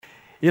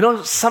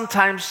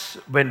Sometimes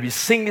when we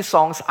sing these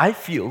songs, I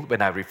feel,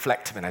 when I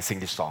reflect when I sing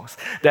these songs,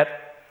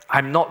 that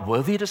I'm not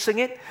worthy to sing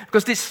it,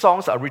 because these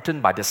songs are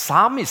written by the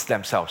psalmists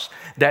themselves,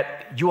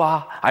 that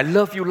I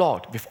love you,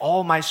 Lord, with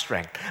all my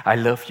strength. I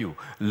love you,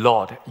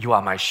 Lord, you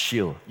are my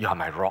shield, you are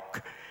my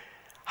rock.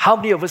 How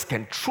many of us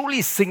can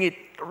truly sing it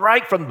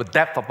right from the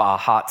depth of our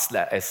hearts,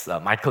 as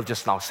Michael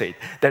just now said,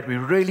 that we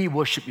really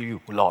worship you,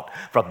 Lord,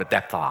 from the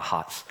depth of our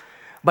hearts?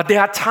 But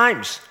there are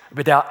times,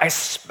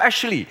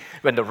 especially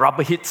when the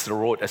rubber hits the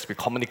road, as we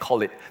commonly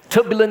call it,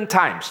 turbulent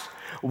times,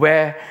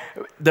 where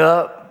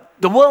the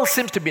world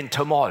seems to be in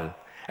turmoil.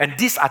 And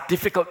these are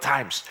difficult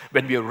times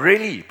when we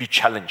really be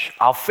challenged,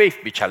 our faith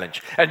be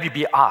challenged, and we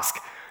be asked,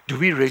 do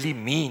we really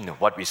mean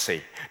what we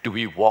say? Do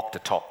we walk the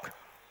talk?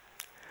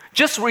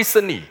 Just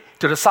recently,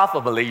 to the south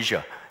of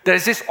Malaysia, there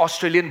is this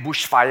Australian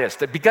bushfires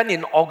that began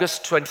in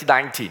August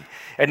 2019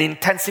 and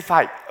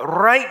intensified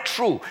right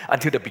through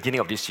until the beginning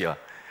of this year.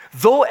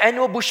 Though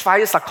annual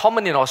bushfires are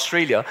common in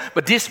Australia,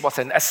 but this was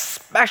an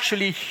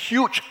especially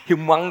huge,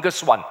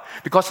 humongous one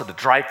because of the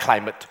dry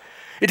climate.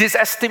 It is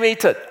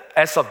estimated,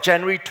 as of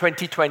January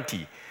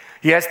 2020,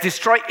 it has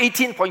destroyed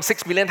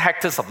 18.6 million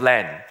hectares of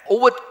land,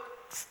 over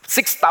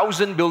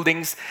 6,000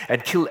 buildings,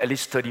 and killed at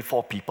least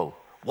 34 people.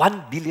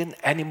 1 billion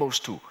animals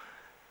too,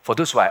 for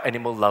those who are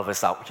animal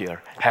lovers out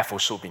here, have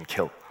also been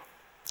killed.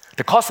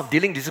 The cost of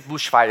dealing with these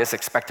bushfires is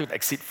expected to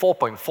exceed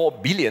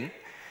 4.4 billion,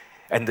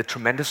 and the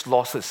tremendous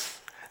losses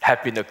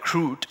have been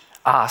accrued,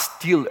 are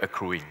still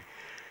accruing.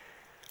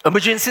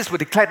 Emergencies were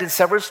declared in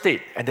several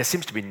states, and there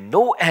seems to be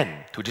no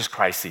end to this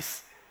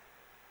crisis.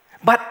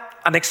 But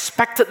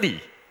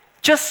unexpectedly,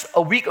 just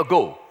a week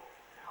ago,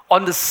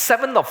 on the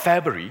 7th of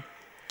February,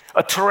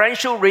 a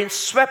torrential rain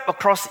swept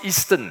across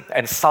eastern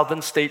and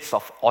southern states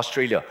of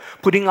Australia,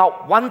 putting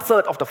out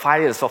 1/3 of the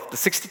fires. Of the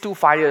 62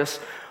 fires,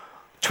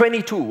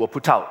 22 were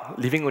put out,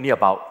 leaving only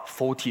about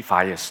 40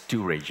 fires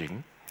still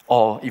raging,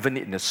 or even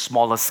in a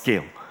smaller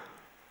scale.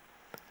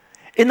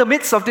 In the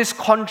midst of this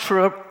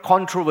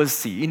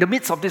controversy, in the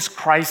midst of this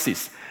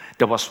crisis,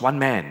 there was one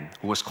man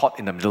who was caught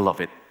in the middle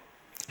of it.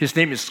 His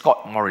name is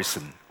Scott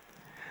Morrison,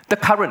 the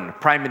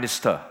current Prime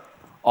Minister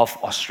of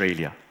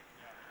Australia,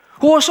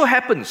 who also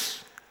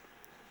happens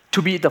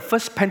to be the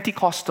first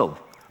Pentecostal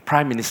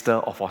Prime Minister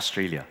of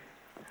Australia.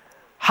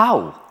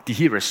 How did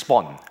he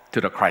respond to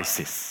the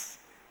crisis?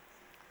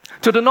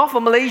 To the north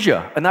of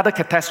Malaysia, another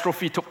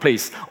catastrophe took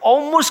place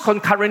almost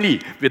concurrently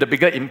with a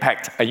bigger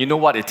impact. And you know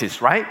what it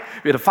is, right?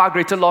 With a far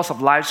greater loss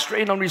of life,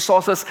 strain on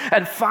resources,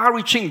 and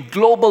far-reaching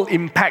global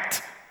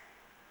impact,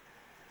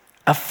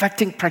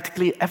 affecting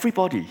practically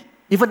everybody.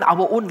 Even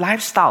our own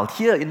lifestyle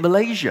here in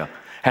Malaysia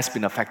has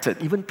been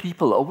affected. Even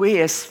people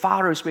as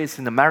far away as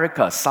in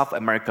America, South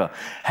America,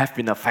 have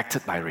been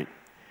affected by it.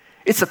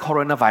 It's a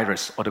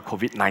coronavirus, or the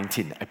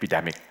COVID-19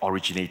 epidemic,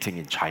 originating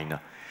in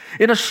China.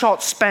 In a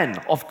short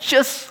span of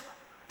just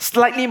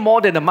slightly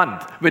more than a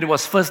month, when it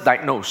was first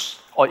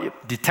diagnosed or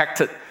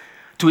detected,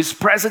 to its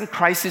present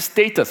crisis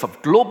status of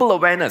global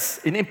awareness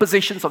in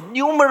impositions of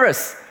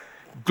numerous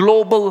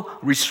global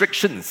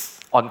restrictions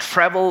on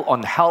travel,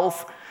 on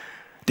health,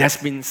 there's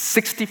been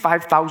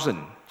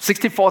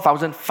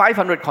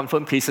 64,500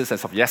 confirmed cases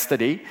as of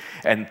yesterday,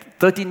 and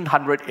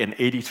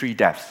 1,383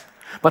 deaths,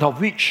 but of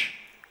which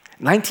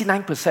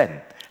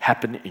 99%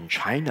 happened in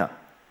China.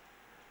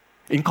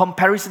 In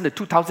comparison, the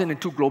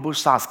 2002 global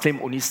SARS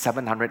claimed only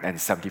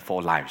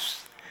 774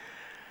 lives.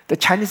 The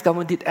Chinese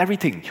government did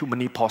everything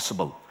humanly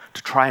possible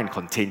to try and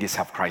contain this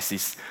health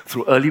crisis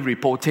through early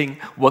reporting,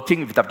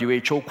 working with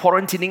WHO,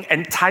 quarantining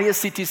entire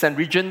cities and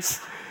regions,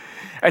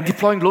 and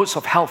deploying loads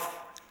of health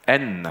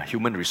and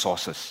human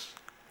resources.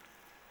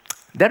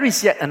 There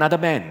is yet another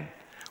man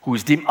who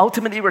is deemed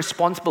ultimately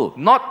responsible,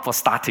 not for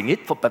starting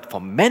it, but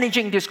for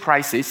managing this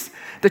crisis,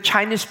 the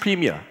Chinese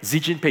Premier, Xi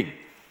Jinping.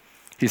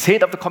 He's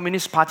head of the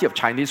Communist Party of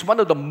China. He's one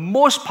of the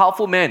most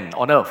powerful men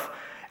on earth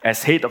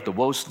as head of the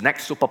world's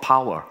next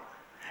superpower.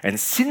 And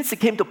since he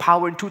came to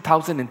power in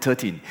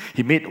 2013,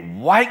 he made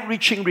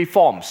wide-reaching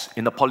reforms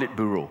in the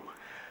Politburo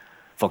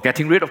for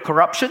getting rid of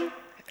corruption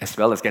as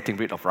well as getting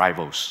rid of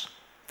rivals.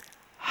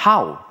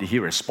 How did he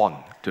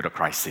respond to the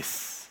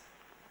crisis?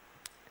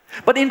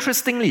 But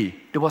interestingly,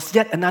 there was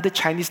yet another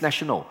Chinese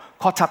national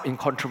caught up in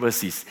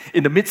controversies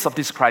in the midst of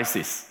this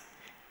crisis.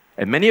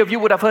 And many of you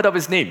would have heard of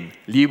his name,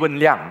 Li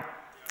Wenliang.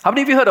 How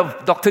many of you heard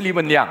of Dr. Li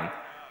Wenliang?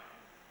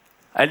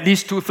 At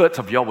least 2/3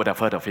 of you all would have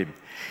heard of him.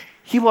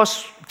 He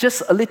was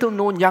just a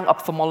little-known young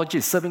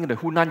ophthalmologist serving in the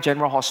Hunan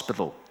General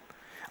Hospital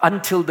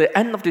until the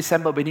end of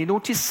December, when he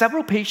noticed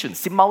several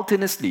patients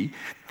simultaneously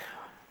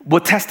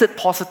were tested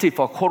positive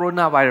for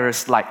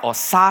coronavirus-like or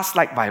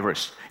SARS-like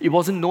virus. It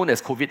wasn't known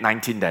as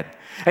COVID-19 then.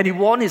 And he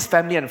warned his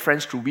family and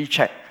friends through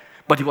WeChat,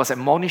 but he was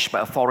admonished by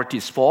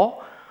authorities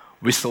for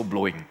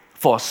whistleblowing,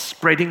 for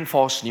spreading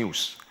false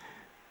news.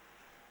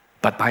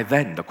 But by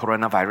then, the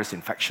coronavirus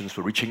infections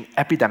were reaching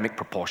epidemic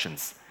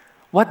proportions.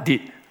 What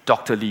did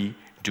Dr. Li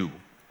do?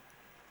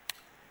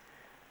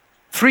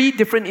 3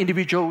 different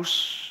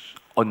individuals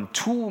on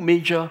 2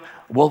 major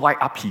worldwide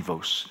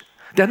upheavals.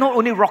 They're not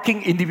only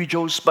rocking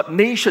individuals, but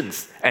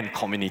nations and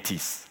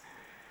communities.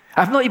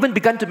 I've not even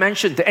begun to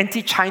mention the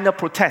anti-China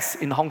protests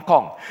in Hong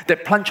Kong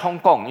that plunged Hong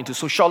Kong into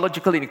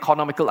sociological and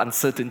economical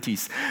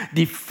uncertainties.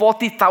 The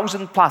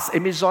 40,000 plus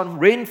Amazon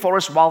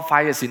rainforest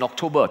wildfires in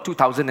October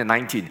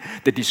 2019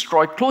 that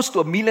destroyed close to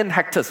 1 million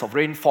hectares of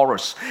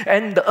rainforest,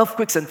 and the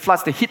earthquakes and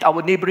floods that hit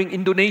our neighboring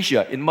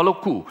Indonesia in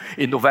Maluku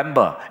in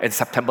November and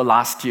September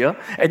last year,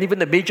 and even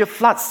the major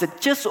floods that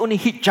just only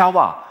hit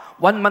Java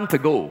 1 month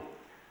ago,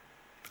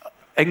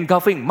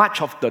 engulfing much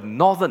of the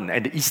northern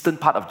and the eastern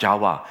part of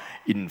Java.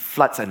 In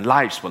floods and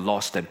lives were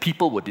lost and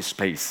people were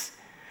displaced.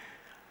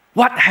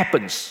 What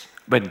happens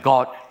when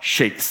God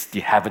shakes the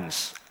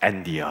heavens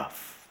and the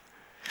earth?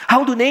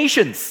 How do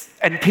nations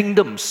and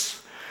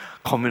kingdoms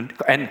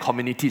and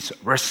communities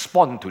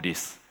respond to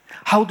this?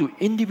 How do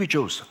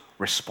individuals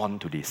respond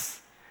to this?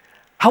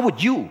 How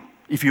would you,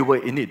 if you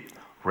were in it,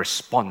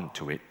 respond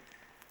to it?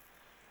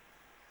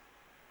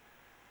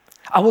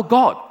 Our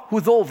God, who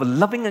though of a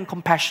loving and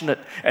compassionate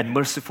and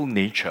merciful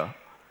nature,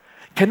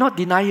 cannot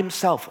deny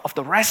himself of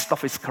the rest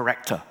of his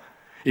character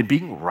in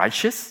being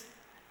righteous,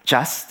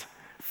 just,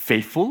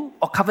 faithful,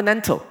 or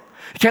covenantal.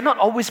 He cannot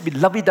always be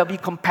lovey-dovey,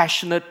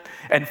 compassionate,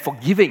 and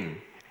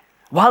forgiving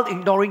while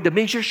ignoring the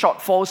major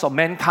shortfalls of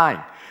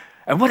mankind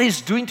and what he's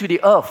doing to the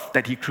earth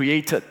that he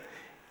created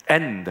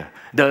and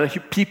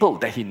the people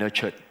that he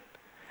nurtured.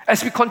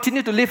 As we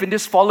continue to live in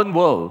this fallen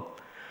world,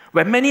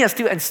 where many are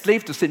still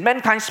enslaved to sin,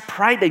 mankind's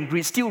pride and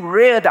greed still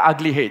rear their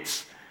ugly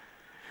heads,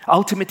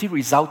 ultimately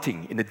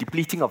resulting in the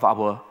depleting of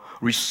our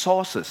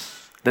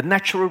resources, the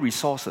natural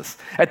resources,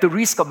 at the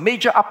risk of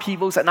major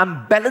upheavals and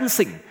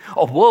unbalancing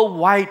of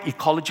worldwide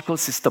ecological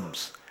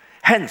systems.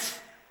 Hence,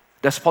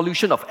 there's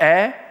pollution of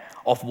air,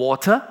 of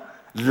water,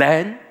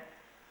 land,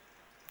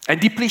 and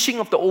depletion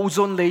of the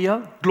ozone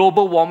layer,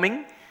 global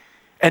warming,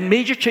 and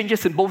major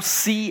changes in both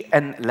sea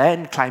and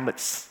land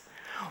climates.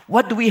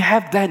 What do we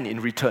have then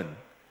in return?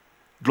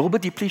 Global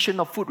depletion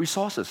of food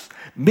resources,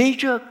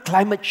 major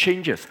climate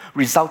changes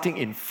resulting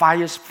in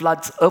fires,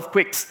 floods,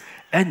 earthquakes,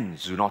 and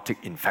zoonotic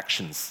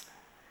infections.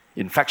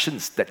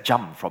 Infections that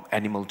jump from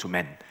animal to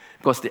man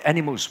because the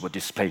animals were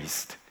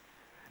displaced.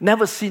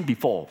 Never seen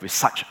before with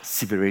such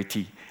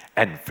severity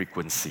and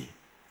frequency.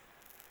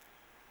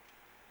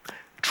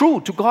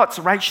 True to God's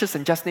righteous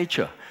and just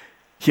nature,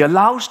 He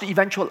allows the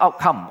eventual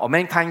outcome of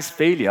mankind's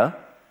failure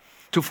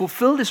to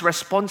fulfill this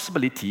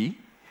responsibility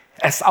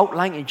as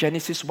outlined in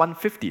Genesis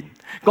 1:15.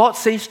 God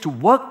says to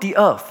work the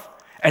earth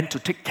and to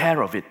take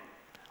care of it,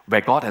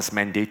 where God has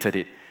mandated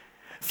it.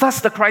 Thus,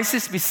 the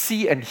crisis we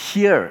see and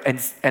hear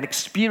and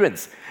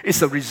experience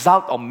is a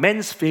result of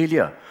man's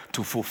failure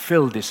to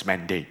fulfill this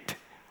mandate.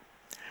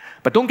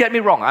 But don't get me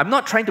wrong, I'm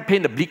not trying to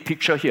paint a bleak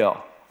picture here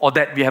or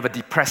that we have a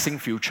depressing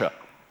future.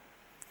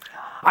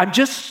 I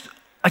just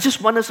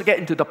want us to get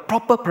into the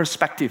proper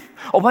perspective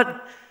of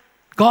what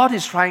God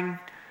is trying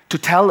to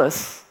tell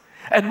us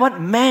and what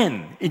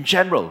men in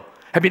general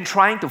have been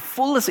trying to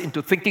fool us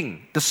into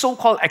thinking. The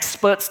so-called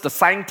experts, the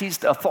scientists,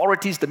 the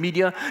authorities, the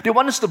media, they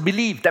want us to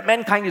believe that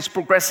mankind is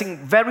progressing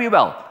very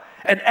well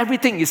and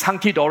everything is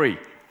hunky-dory.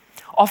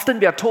 Often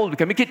we are told we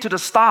can make it to the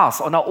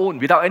stars on our own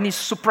without any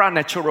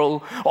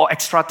supernatural or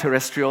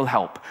extraterrestrial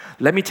help.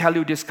 Let me tell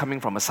you this coming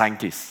from a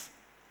scientist.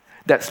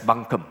 That's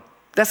bunkum.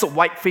 That's a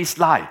white-faced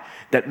lie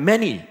that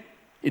many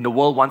in the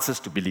world wants us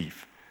to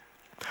believe.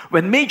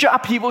 When major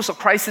upheavals or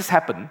crises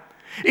happen,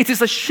 it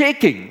is a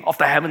shaking of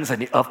the heavens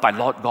and the earth by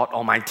Lord God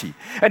Almighty.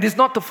 And it's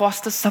not to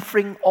foster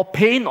suffering or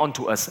pain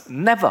onto us.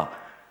 Never.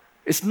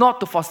 It's not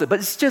to foster, but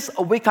it's just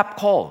a wake-up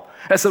call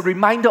as a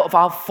reminder of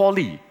our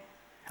folly,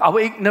 our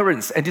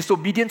ignorance and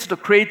disobedience to the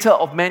Creator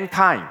of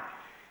mankind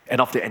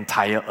and of the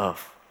entire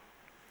earth.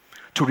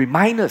 To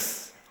remind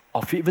us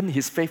of even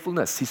His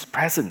faithfulness, His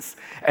presence,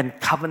 and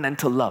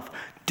covenantal love,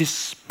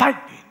 despite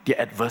the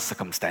adverse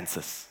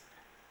circumstances.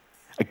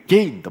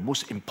 Again, the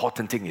most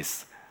important thing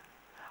is,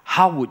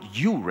 how would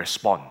you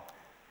respond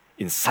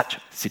in such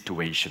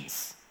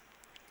situations?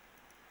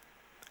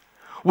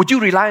 Would you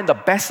rely on the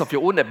best of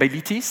your own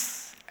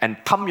abilities and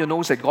thumb your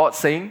nose at God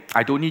saying,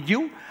 I don't need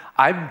you,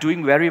 I'm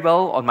doing very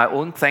well on my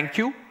own, thank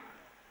you?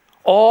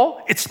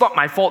 Or, it's not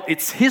my fault,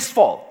 it's His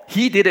fault.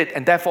 He did it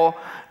and therefore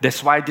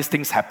that's why these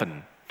things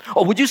happen.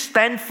 Or would you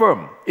stand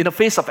firm in the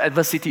face of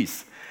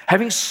adversities,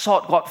 having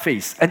sought God's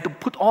face and to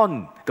put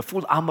on the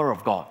full armor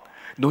of God,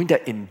 knowing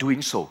that in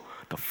doing so,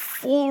 the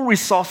full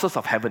resources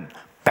of heaven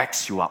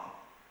backs you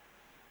up?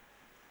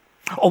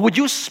 Or would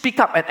you speak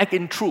up and act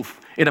in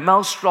truth in a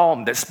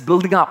maelstrom that's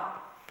building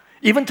up,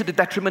 even to the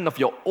detriment of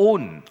your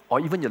own or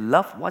even your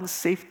loved one's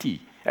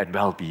safety and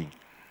well-being?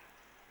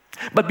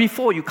 But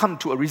before you come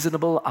to a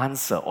reasonable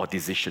answer or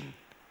decision,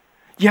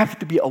 you have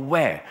to be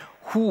aware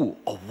who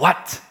or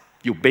what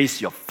you base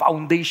your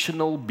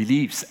foundational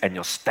beliefs and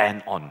your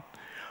stand on,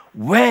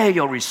 where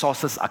your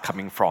resources are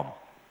coming from,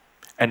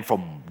 and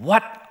from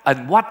what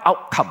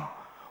outcome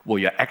will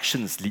your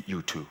actions lead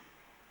you to.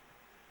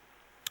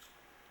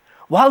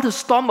 While the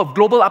storm of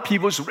global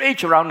upheavals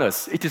rage around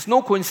us, it is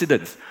no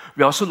coincidence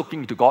we're also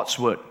looking into God's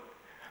Word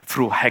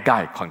through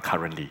Haggai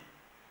concurrently.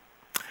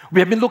 We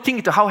have been looking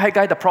into how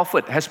Haggai the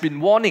prophet has been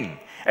warning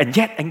and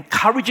yet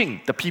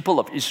encouraging the people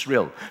of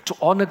Israel to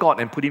honor God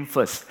and put Him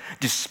first,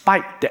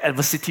 despite the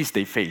adversities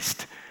they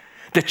faced,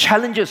 the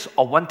challenges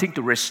of wanting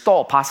to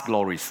restore past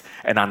glories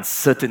and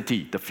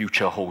uncertainty the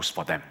future holds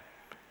for them.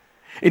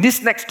 In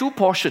this next two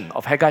portions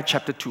of Haggai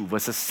chapter 2,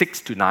 verses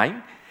 6 to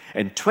 9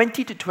 and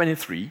 20 to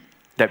 23,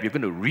 that we're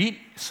going to read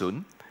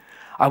soon,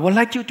 I would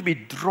like you to be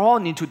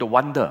drawn into the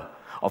wonder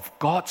of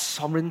God's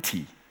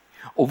sovereignty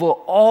over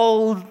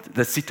all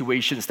the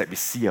situations that we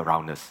see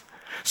around us.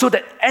 So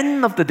that at the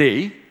end of the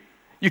day,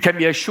 you can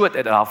be assured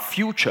that our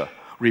future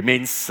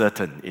remains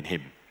certain in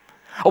Him.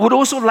 I would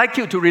also like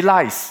you to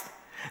realize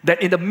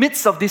that in the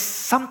midst of these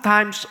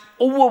sometimes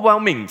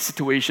overwhelming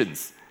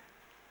situations,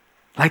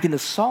 like in the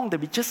song that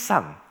we just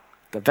sung,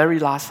 the very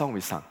last song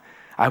we sung,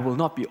 I will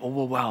not be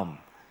overwhelmed.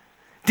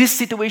 These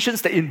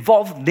situations that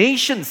involve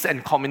nations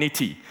and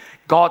community,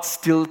 God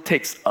still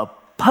takes a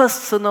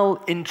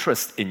personal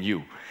interest in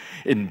you,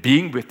 in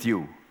being with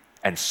you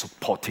and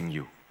supporting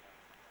you.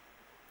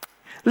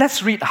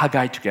 Let's read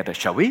Haggai together,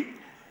 shall we?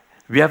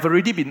 We have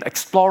already been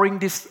exploring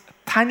this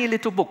tiny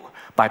little book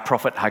by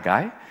Prophet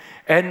Haggai,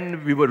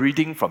 and we were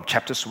reading from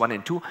chapters 1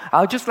 and 2.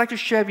 I'll just like to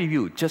share with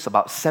you just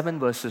about 7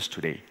 verses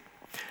today.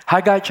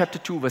 Haggai chapter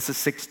 2, verses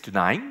 6 to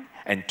 9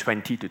 and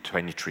 20 to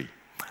 23.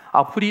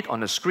 I'll put it on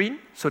the screen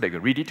so that we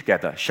can read it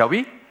together, shall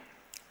we?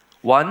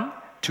 1,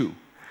 2.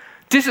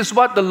 This is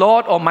what the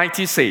Lord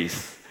Almighty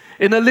says.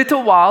 In a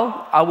little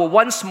while, I will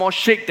once more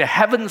shake the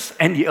heavens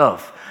and the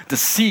earth, the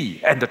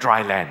sea and the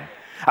dry land.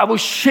 I will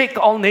shake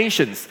all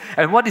nations,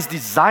 and what is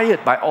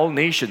desired by all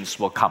nations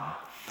will come.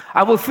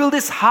 I will fill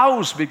this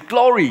house with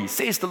glory,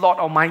 says the Lord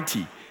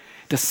Almighty.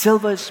 The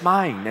silver is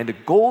mine, and the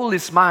gold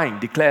is mine,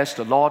 declares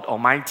the Lord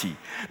Almighty.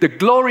 The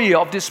glory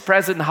of this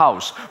present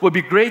house will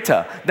be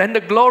greater than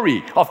the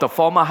glory of the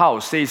former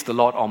house, says the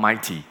Lord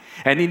Almighty.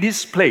 And in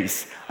this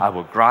place I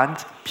will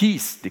grant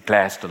peace,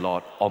 declares the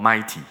Lord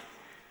Almighty.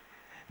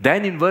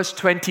 Then in verse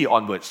 20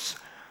 onwards,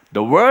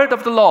 the word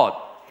of the Lord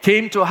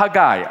came to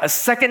Haggai a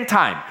second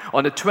time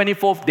on the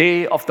 24th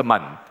day of the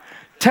month.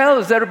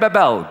 Tell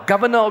Zerubbabel,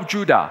 governor of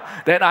Judah,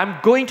 that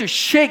I'm going to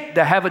shake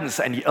the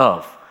heavens and the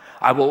earth.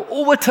 I will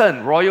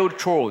overturn royal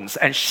thrones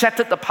and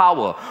shatter the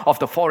power of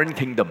the foreign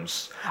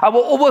kingdoms. I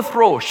will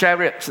overthrow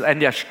chariots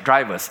and their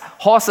drivers.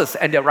 Horses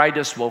and their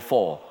riders will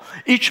fall,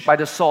 each by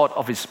the sword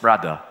of his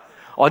brother.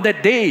 On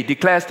that day,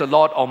 declares the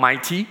Lord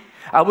Almighty,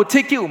 I will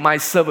take you, my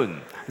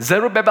servant,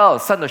 Zerubbabel,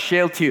 son of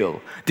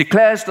Shealtiel,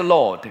 declares the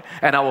Lord,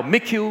 and I will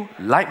make you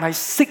like my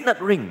signet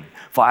ring,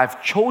 for I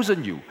have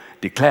chosen you,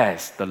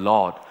 declares the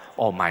Lord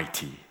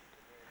Almighty.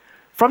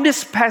 From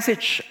this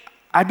passage,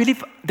 I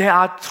believe there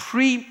are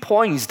 3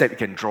 points that we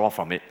can draw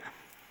from it.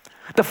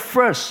 The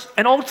first,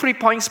 and all 3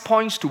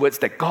 points towards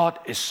that God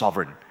is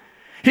sovereign.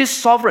 He's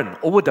sovereign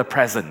over the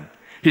present,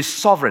 He's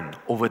sovereign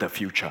over the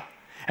future,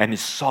 and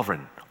He's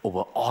sovereign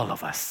over all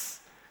of us.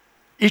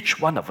 Each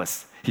one of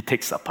us, He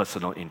takes a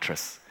personal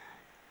interest.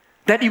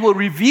 That He will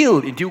reveal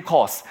in due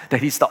course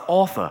that He's the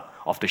author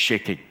of the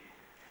shaking,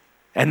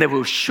 and that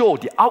will show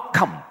the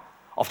outcome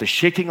of the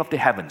shaking of the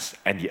heavens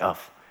and the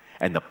earth,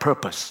 and the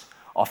purpose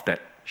of that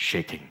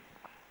shaking.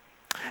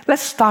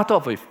 Let's start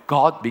off with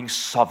God being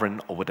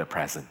sovereign over the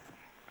present.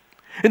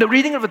 In the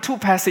reading of the 2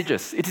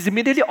 passages, it is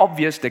immediately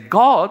obvious that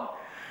God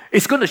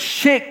is going to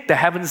shake the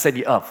heavens and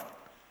the earth,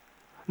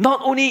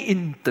 not only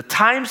in the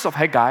times of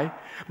Haggai,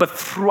 but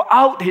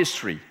throughout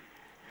history.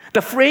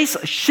 The phrase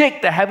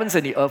shake the heavens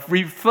and the earth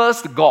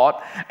refers to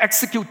God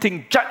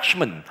executing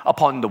judgment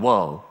upon the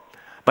world,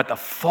 but a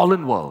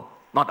fallen world,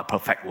 not a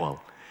perfect world.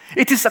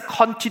 It is a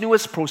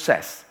continuous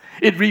process.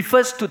 It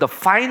refers to the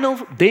final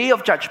day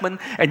of judgment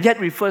and yet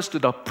refers to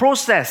the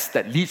process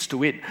that leads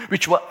to it,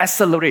 which will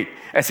accelerate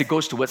as it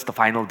goes towards the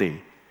final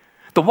day.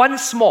 The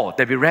once more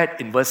that we read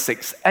in verse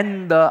 6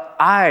 and the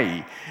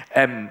I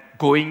am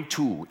going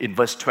to in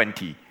verse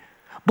 20,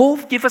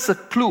 both give us a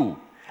clue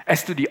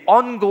as to the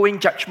ongoing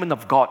judgment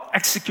of God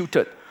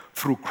executed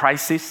through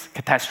crises,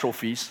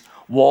 catastrophes,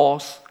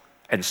 wars,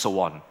 and so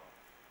on.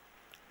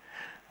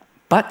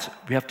 But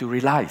we have to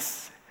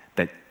realize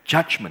that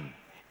judgment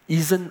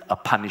isn't a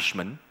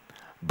punishment,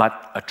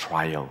 but a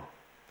trial.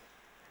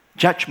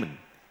 Judgment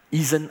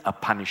isn't a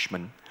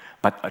punishment,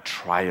 but a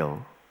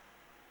trial.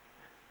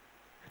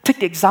 Take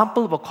the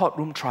example of a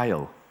courtroom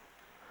trial.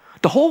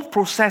 The whole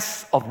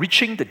process of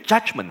reaching the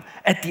judgment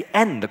at the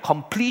end, the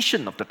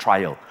completion of the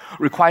trial,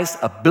 requires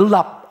a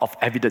build-up of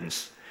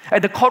evidence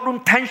and the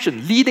courtroom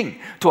tension leading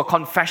to a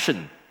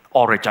confession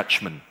or a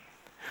judgment.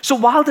 So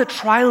while the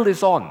trial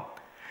is on,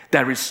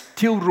 there is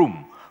still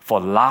room for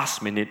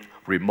last-minute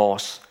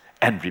remorse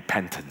and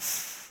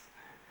repentance.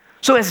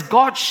 So as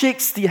God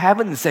shakes the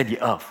heavens and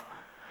the earth,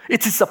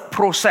 it is a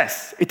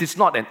process, it is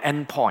not an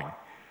end point.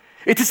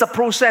 It is a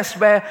process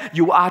where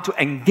you are to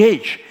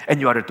engage and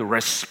you are to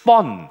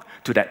respond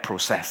to that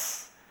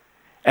process.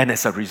 And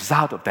as a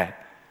result of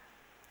that,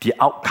 the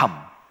outcome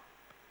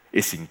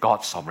is in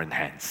God's sovereign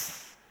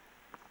hands.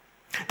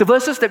 The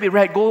verses that we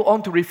read go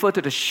on to refer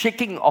to the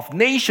shaking of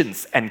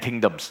nations and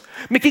kingdoms,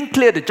 making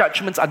clear the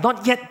judgments are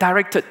not yet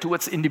directed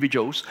towards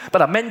individuals,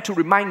 but are meant to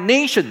remind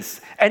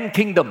nations and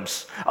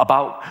kingdoms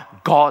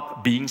about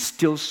God being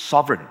still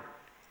sovereign.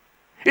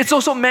 It's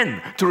also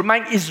meant to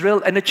remind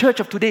Israel and the church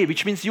of today,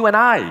 which means you and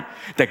I,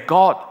 that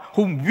God,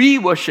 whom we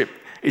worship,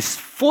 is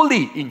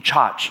fully in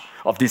charge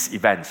of these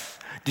events,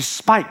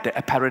 despite the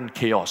apparent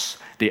chaos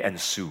they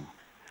ensue.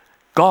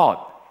 God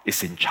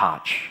is in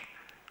charge.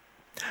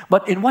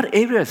 But in what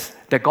areas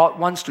that God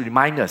wants to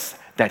remind us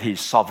that He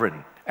is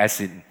sovereign, as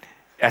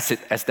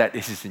that He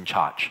is in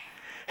charge?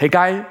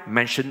 Haggai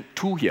mentioned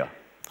two here.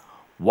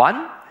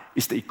 One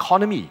is the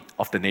economy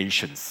of the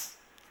nations,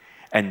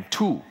 and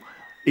two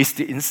is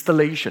the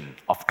installation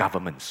of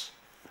governments.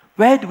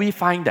 Where do we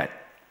find that?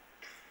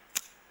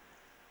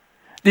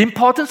 The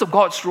importance of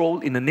God's role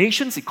in the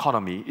nation's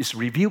economy is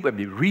revealed when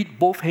we read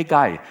both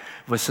Haggai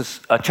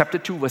chapter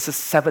 2, verses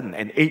 7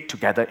 and 8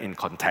 together in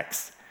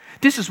context.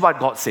 This is what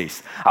God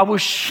says: I will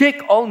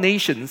shake all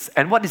nations,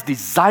 and what is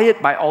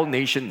desired by all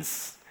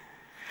nations,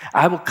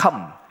 I will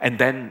come,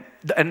 and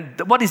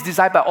what is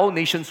desired by all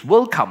nations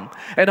will come,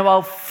 and I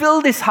will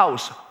fill this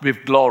house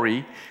with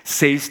glory,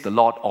 says the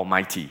Lord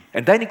Almighty.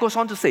 And then it goes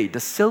on to say,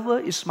 the silver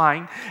is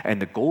mine, and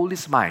the gold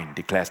is mine,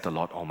 declares the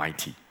Lord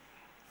Almighty.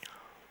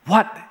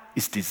 What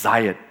is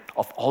desired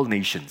of all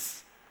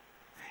nations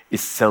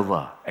is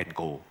silver and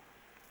gold.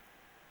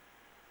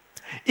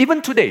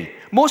 Even today,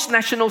 most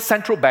national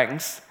central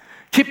banks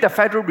keep their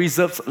federal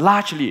reserves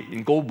largely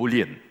in gold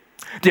bullion,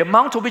 the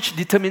amount of which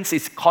determines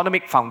its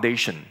economic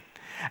foundation.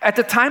 At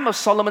the time of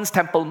Solomon's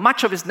temple,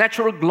 much of its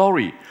natural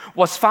glory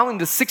was found in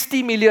the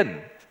 60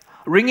 million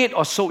ringgit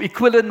or so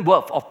equivalent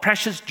worth of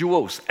precious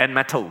jewels and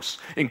metals,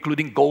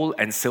 including gold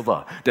and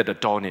silver, that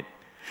adorn it.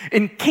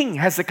 In King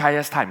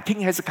Hezekiah's time,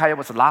 King Hezekiah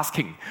was the last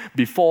king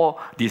before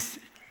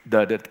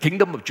the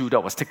kingdom of Judah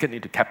was taken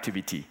into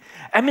captivity.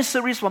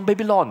 Emissaries from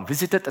Babylon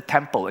visited the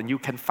temple, and you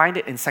can find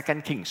it in 2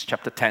 Kings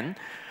chapter 10,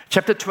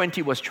 chapter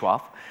 20, verse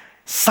 12,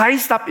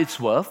 sized up its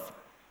worth,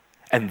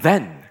 and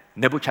then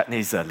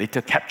Nebuchadnezzar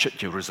later captured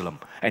Jerusalem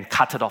and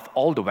carted off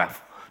all the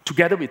wealth,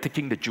 together with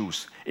taking the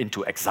Jews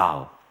into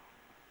exile.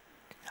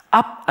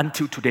 Up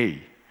until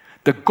today,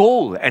 the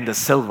gold and the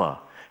silver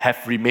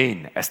have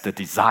remained as the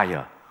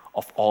desire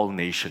of all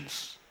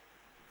nations.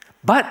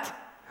 But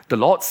the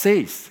Lord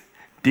says,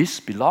 this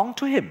belongs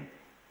to Him.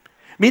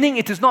 Meaning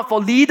it is not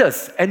for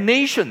leaders and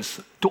nations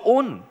to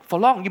own for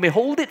long. You may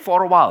hold it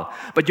for a while,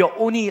 but you're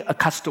only a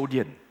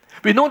custodian.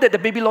 We know that the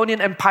Babylonian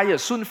Empire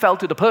soon fell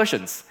to the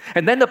Persians,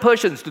 and then the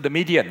Persians to the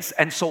Medians,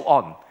 and so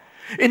on.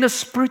 In a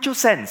spiritual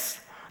sense,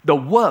 the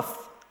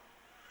worth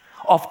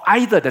of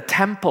either the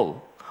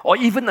temple or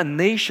even a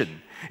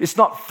nation is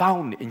not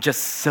found in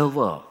just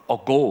silver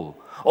or gold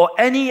or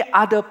any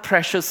other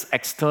precious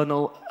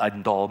external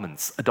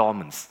adornments,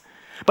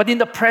 but in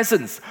the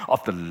presence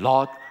of the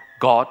Lord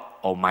God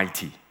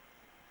Almighty.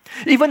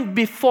 Even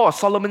before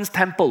Solomon's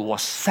temple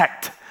was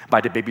sacked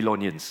by the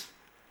Babylonians,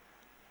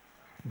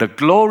 the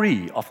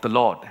glory of the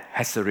Lord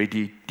has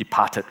already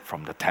departed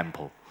from the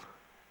temple.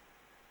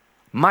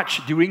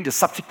 Much during the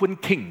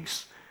subsequent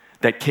kings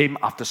that came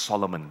after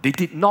Solomon, they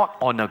did not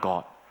honor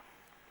God.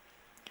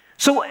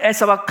 So in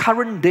our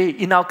current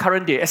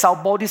day, as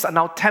our bodies are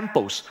now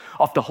temples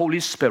of the Holy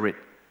Spirit,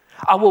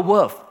 our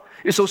worth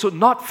is also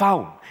not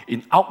found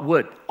in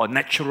outward or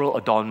natural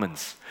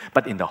adornments,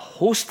 but in the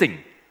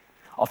hosting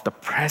of the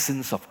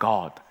presence of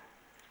God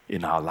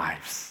in our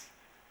lives.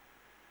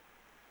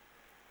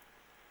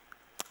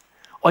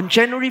 On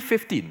January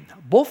 15,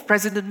 both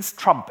Presidents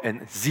Trump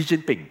and Xi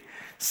Jinping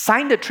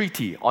signed a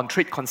treaty on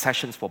trade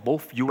concessions for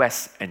both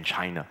US and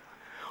China,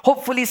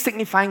 hopefully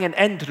signifying an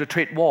end to the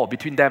trade war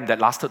between them that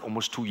lasted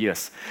almost 2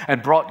 years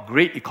and brought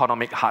great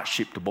economic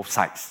hardship to both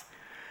sides.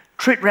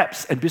 Trade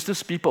reps and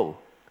business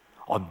people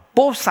on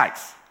both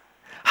sides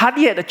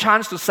hardly had a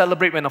chance to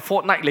celebrate when a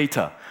fortnight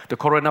later, the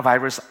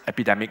coronavirus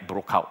epidemic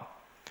broke out.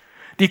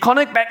 The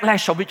economic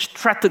backlash of which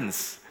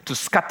threatens to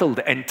scuttle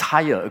the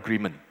entire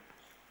agreement.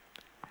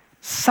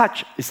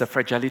 Such is the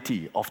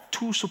fragility of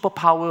two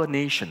superpower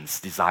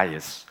nations'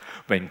 desires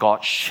when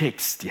God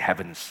shakes the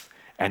heavens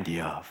and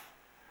the earth.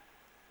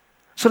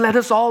 So let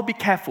us all be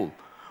careful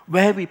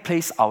where we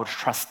place our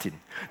trust in,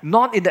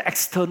 not in the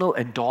external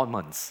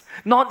adornments,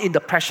 not in the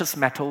precious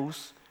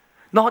metals,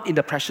 not in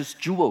the precious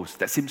jewels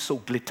that seem so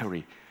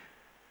glittery,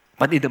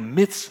 but in the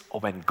midst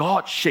of when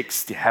God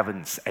shakes the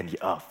heavens and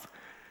the earth,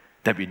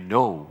 that we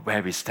know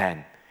where we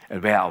stand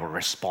and where our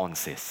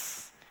response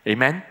is.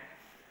 Amen?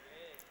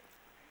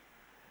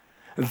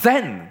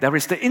 Then there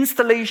is the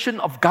installation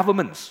of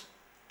governments.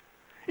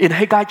 In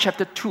Haggai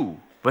chapter 2,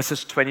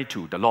 verses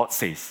 22, the Lord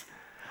says,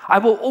 I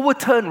will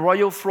overturn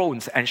royal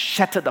thrones and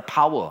shatter the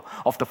power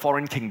of the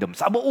foreign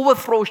kingdoms. I will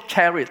overthrow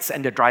chariots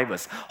and their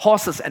drivers.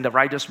 Horses and the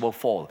riders will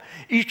fall,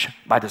 each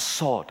by the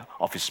sword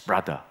of his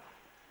brother.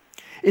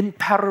 In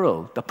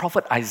parallel, the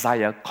prophet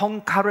Isaiah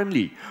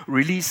concurrently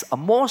released a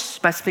more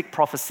specific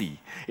prophecy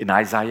in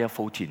Isaiah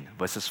 14,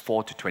 verses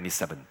 4 to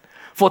 27,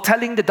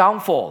 foretelling the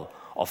downfall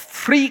of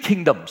 3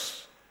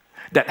 kingdoms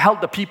that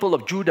held the people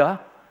of Judah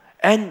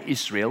and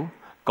Israel,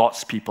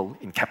 God's people,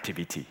 in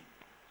captivity.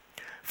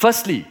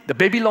 Firstly, the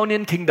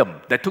Babylonian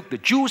kingdom that took the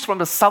Jews from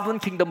the southern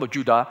kingdom of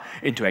Judah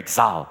into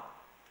exile.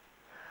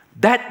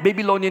 That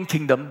Babylonian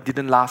kingdom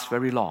didn't last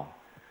very long.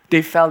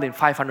 They fell in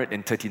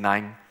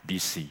 539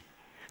 BC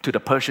to the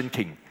Persian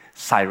king,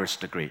 Cyrus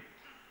the Great.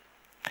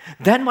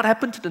 Then what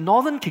happened to the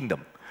northern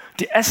kingdom?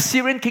 The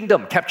Assyrian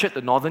kingdom captured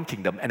the northern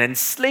kingdom and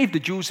enslaved the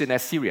Jews in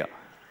Assyria.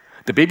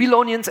 The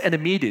Babylonians and the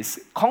Medes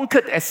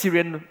conquered the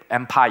Assyrian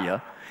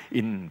Empire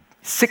in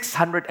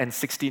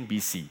 616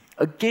 BC,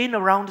 again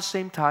around the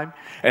same time,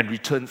 and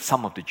returned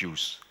some of the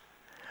Jews.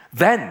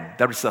 Then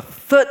there is a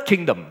third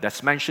kingdom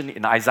that's mentioned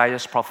in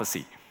Isaiah's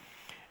prophecy.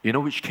 You know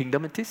which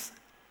kingdom it is?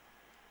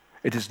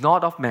 It is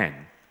not of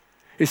man.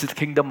 It's the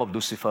kingdom of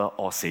Lucifer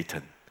or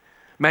Satan,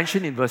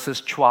 mentioned in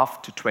verses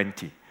 12 to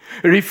 20.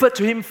 It referred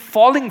to him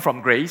falling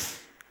from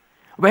grace,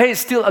 where he is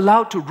still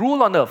allowed to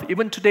rule on earth.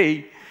 Even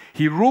today,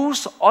 he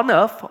rules on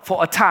earth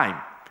for a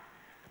time.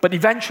 But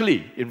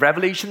eventually, in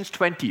Revelation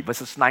 20,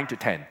 verses 9 to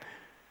 10,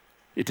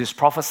 it is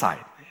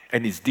prophesied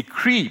and is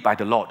decreed by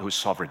the Lord who is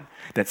sovereign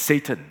that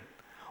Satan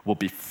will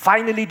be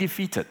finally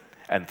defeated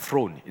and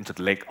thrown into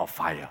the lake of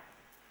fire.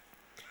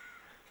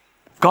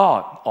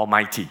 God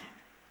Almighty,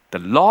 the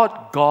Lord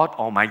God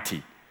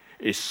Almighty,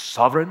 is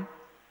sovereign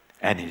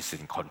and is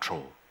in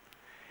control.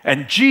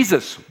 And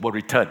Jesus will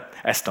return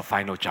as the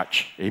final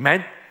judge.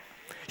 Amen?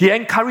 He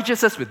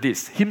encourages us with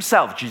this.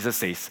 Himself, Jesus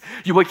says,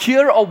 "You will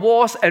hear of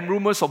wars and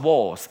rumors of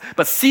wars,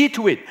 but see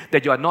to it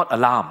that you are not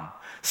alarmed.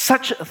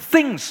 Such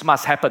things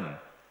must happen,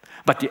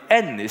 but the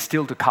end is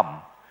still to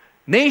come.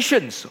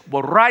 Nations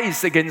will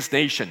rise against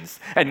nations,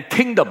 and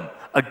kingdom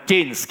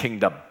against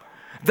kingdom.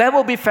 There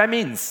will be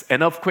famines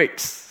and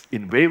earthquakes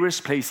in various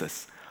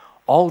places.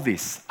 All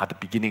these are the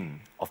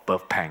beginning of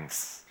birth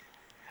pangs."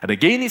 And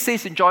again he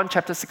says in John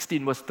chapter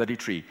 16, verse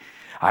 33,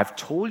 "I have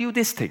told you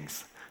these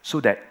things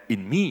so that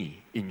in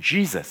me, in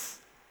Jesus,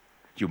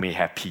 you may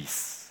have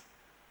peace.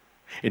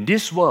 In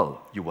this world,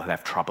 you will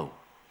have trouble.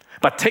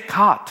 But take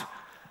heart,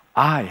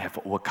 I have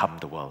overcome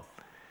the world."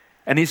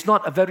 And it's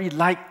not a very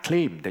light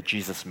claim that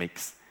Jesus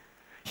makes.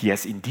 He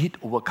has indeed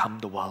overcome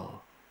the world.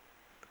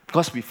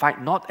 Because we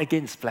fight not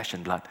against flesh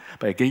and blood,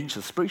 but against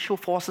the spiritual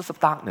forces of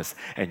darkness.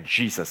 And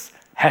Jesus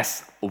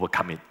has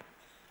overcome it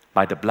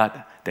by the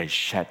blood that is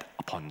shed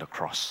upon the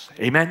cross.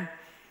 Amen?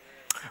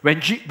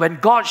 When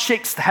God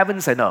shakes the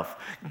heavens and earth,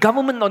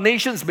 government or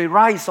nations may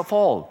rise or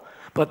fall,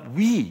 but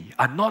we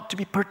are not to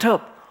be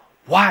perturbed.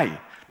 Why?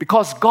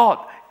 Because God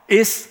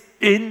is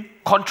in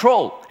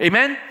control.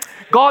 Amen?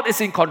 God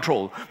is in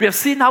control. We have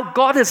seen how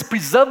God has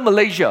preserved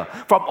Malaysia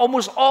from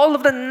almost all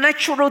of the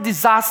natural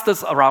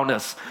disasters around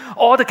us,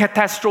 all the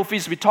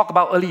catastrophes we talked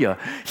about earlier.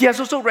 He has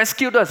also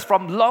rescued us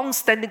from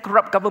long-standing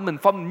corrupt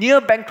government, from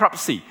near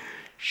bankruptcy.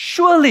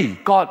 Surely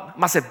God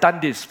must have done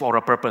this for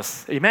a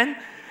purpose. Amen?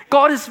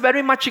 God is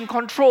very much in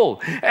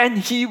control, and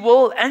He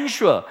will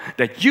ensure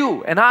that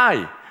you and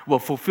I will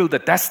fulfill the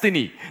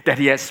destiny that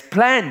He has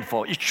planned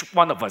for each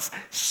one of us,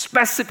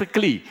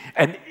 specifically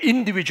and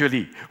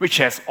individually, which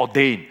He has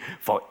ordained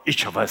for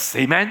each of us.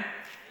 Amen?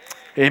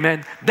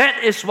 Amen.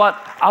 That is what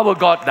our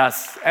God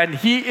does, and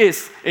He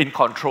is in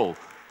control.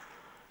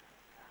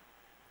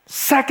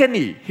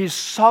 Secondly, He's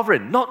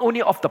sovereign, not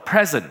only of the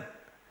present,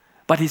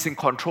 but He's in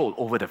control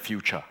over the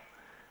future.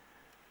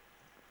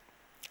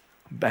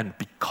 And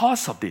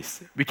because of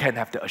this, we can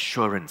have the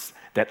assurance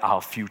that our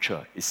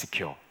future is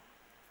secure.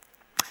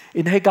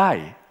 In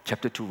Haggai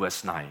chapter 2,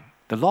 verse 9,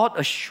 the Lord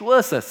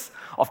assures us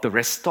of the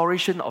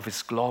restoration of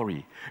His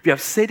glory. We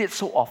have said it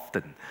so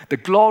often. The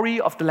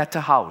glory of the latter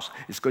house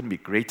is going to be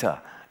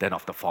greater than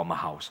of the former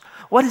house.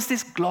 What is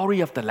this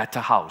glory of the latter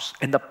house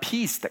and the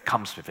peace that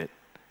comes with it?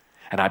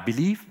 And I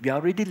believe we are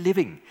already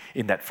living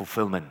in that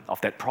fulfillment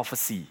of that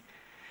prophecy,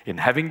 in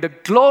having the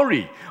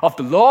glory of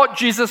the Lord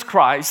Jesus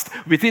Christ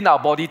within our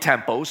body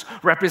temples,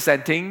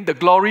 representing the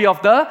glory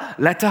of the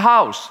latter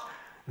house.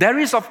 There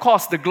is, of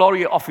course, the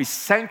glory of His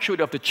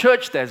sanctuary, of the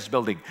church that is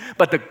building,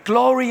 but the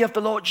glory of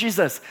the Lord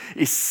Jesus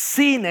is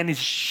seen and is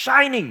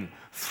shining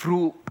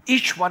through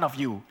each one of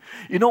you.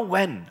 You know,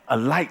 when a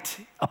light,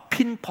 a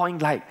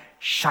pinpoint light,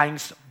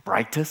 shines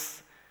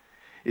brightest,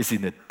 it's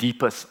in the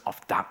deepest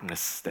of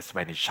darkness. That's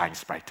when it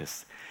shines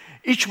brightest.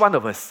 Each one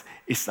of us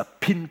is a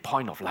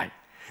pinpoint of light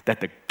that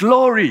the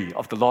glory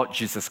of the Lord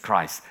Jesus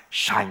Christ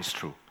shines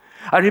through.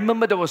 I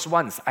remember there was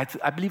once,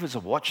 I believe it was a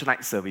watch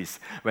night service,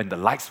 when the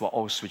lights were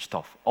all switched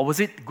off. Or was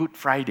it Good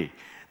Friday?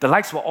 The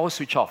lights were all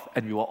switched off,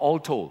 and we were all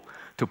told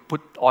to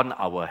put on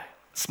our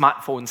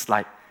smartphone's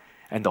light.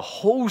 And the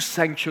whole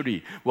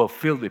sanctuary were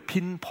filled with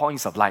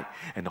pinpoints of light,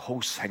 and the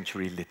whole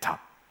sanctuary lit up.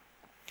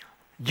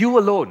 You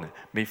alone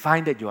may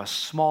find that you are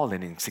small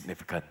and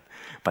insignificant,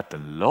 but the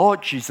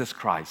Lord Jesus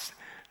Christ,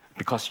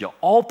 because you're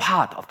all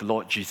part of the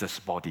Lord Jesus'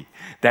 body,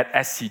 that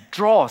as He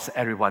draws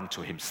everyone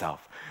to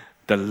Himself,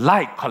 the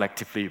light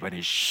collectively, when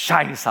it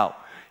shines out,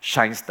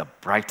 shines the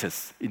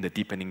brightest in the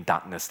deepening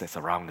darkness that's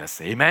around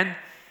us. Amen?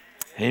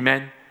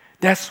 Amen?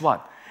 That's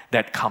what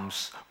that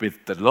comes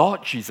with the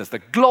Lord Jesus, the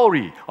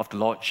glory of the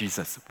Lord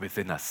Jesus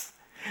within us.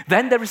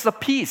 Then there is the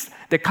peace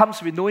that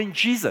comes with knowing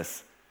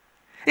Jesus.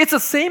 It's the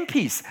same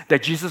peace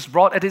that Jesus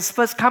brought at his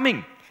first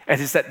coming, at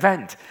his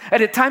advent. At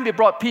the time, he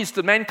brought peace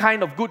to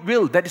mankind of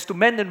goodwill, that is to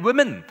men and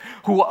women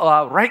who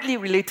are rightly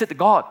related to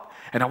God.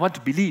 And I want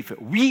to believe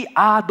we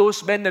are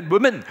those men and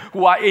women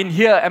who are in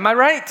here. Am I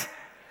right?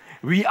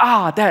 We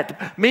are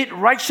that, made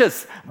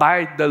righteous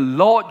by the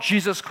Lord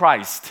Jesus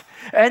Christ.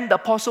 And the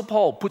Apostle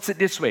Paul puts it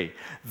this way: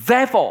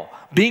 therefore,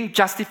 being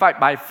justified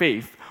by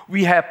faith,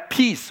 we have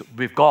peace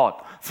with God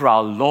through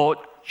our Lord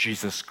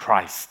Jesus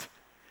Christ.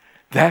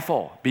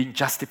 Therefore, being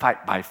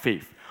justified by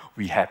faith,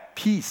 we have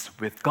peace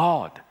with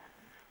God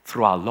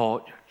through our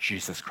Lord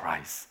Jesus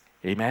Christ.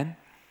 Amen?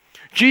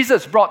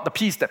 Jesus brought the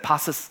peace that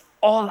passes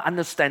all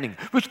understanding,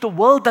 which the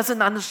world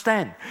doesn't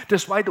understand.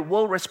 That's why the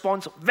world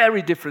responds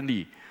very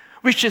differently,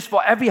 which is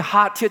for every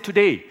heart here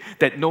today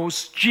that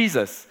knows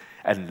Jesus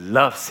and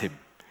loves him.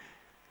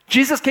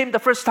 Jesus came the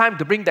first time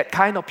to bring that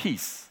kind of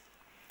peace.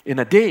 In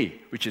a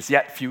day which is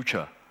yet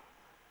future,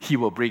 he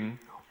will bring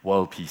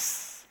world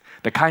peace.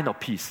 The kind of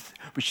peace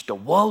which the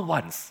world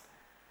wants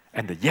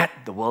and yet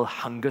the world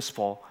hungers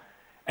for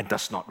and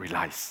does not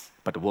realize,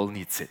 but the world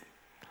needs it.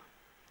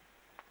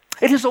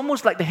 It is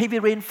almost like the heavy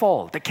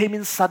rainfall that came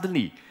in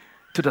suddenly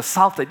to the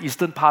south and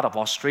eastern part of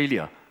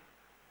Australia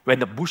when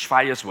the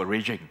bushfires were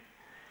raging,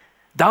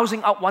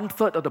 dousing out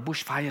 1/3 of the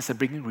bushfires and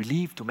bringing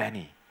relief to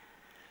many.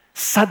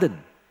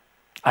 Sudden,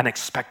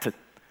 unexpected,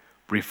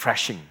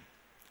 refreshing,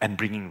 and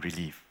bringing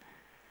relief.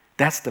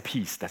 That's the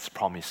peace that's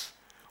promised.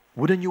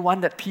 Wouldn't you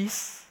want that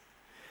peace?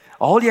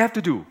 All you have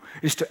to do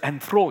is to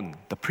enthrone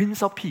the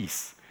Prince of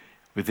Peace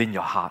within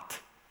your heart.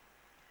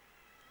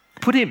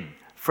 Put him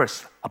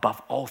first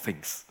above all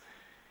things,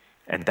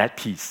 and that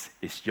peace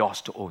is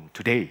yours to own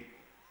today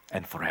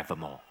and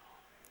forevermore.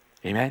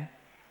 Amen?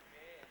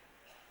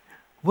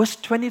 Verse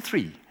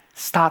 23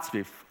 starts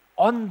with,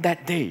 on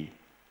that day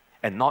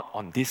and not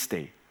on this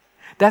day.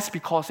 That's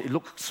because it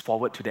looks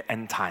forward to the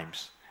end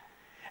times.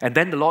 And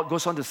then the Lord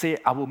goes on to say,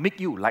 I will make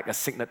you like a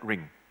signet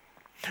ring,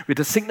 with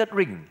the signet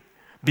ring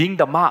being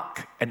the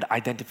mark and the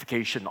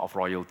identification of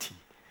royalty.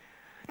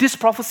 This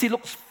prophecy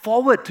looks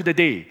forward to the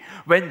day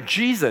when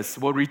Jesus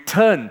will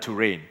return to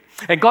reign.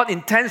 And God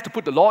intends to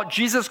put the Lord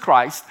Jesus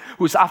Christ,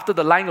 who is after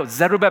the line of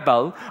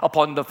Zerubbabel,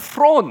 upon the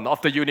throne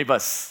of the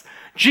universe.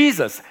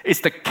 Jesus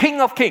is the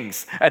King of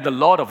kings and the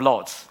Lord of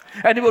lords,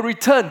 and he will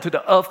return to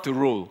the earth to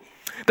rule.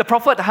 The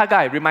prophet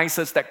Haggai reminds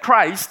us that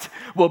Christ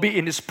will be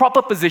in his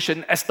proper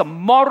position as the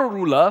moral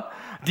ruler,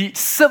 the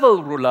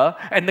civil ruler,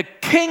 and the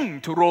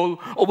king to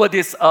rule over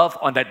this earth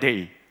on that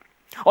day.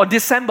 On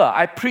December,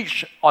 I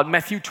preached on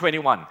Matthew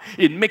 21,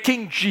 in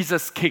making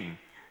Jesus king.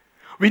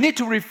 We need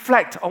to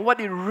reflect on what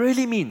it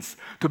really means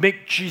to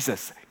make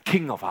Jesus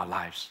king of our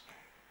lives.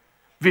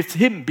 With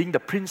him being the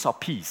Prince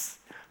of Peace,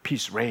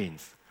 peace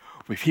reigns.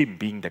 With him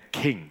being the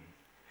king,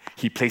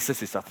 he places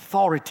his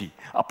authority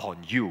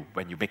upon you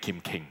when you make him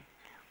king.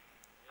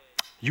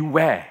 You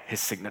wear his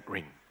signet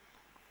ring.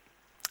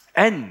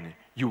 And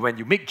when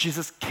you make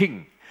Jesus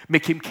king,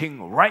 make him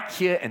king right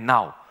here and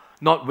now,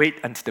 not wait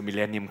until the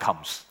millennium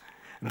comes.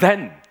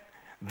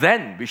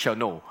 Then we shall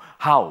know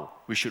how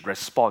we should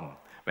respond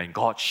when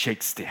God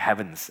shakes the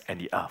heavens and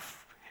the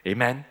earth.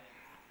 Amen?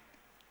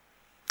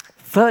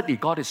 Thirdly,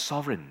 God is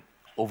sovereign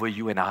over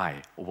you and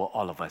I, over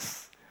all of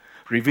us,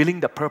 revealing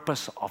the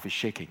purpose of his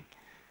shaking.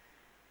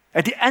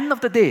 At the end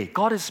of the day,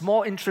 God is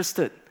more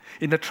interested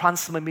in the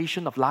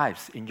transformation of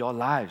lives, in your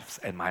lives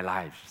and my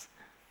lives.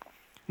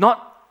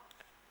 Not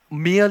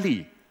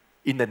merely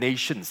in the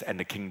nations and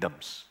the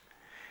kingdoms.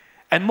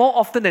 And more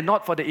often than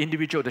not for the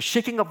individual, the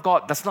shaking of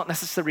God does not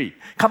necessarily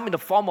come in the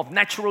form of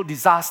natural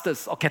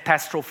disasters or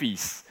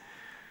catastrophes.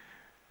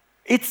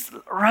 It's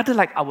rather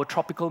like our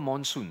tropical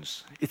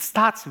monsoons. It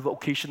starts with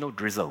occasional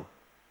drizzle.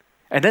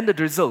 And then the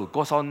drizzle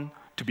goes on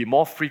to be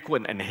more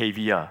frequent and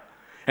heavier.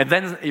 And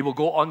then it will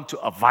go on to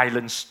a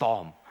violent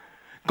storm.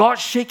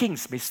 God's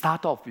shakings may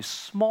start off with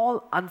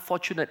small,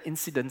 unfortunate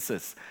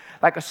incidences,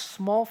 like a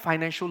small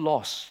financial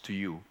loss to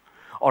you,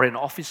 or an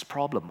office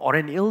problem, or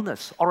an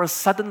illness, or a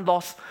sudden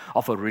loss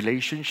of a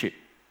relationship.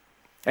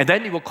 And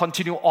then it will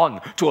continue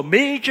on to a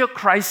major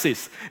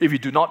crisis if you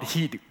do not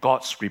heed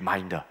God's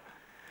reminder.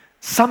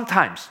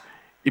 Sometimes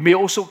it may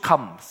also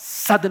come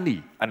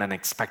suddenly and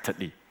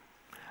unexpectedly,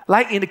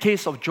 like in the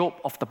case of Job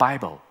of the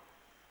Bible.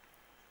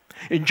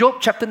 In Job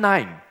chapter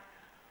 9,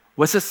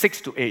 verses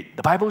 6 to 8,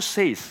 the Bible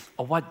says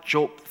of what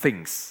Job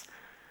thinks.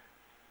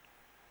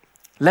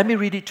 Let me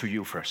read it to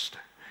you first.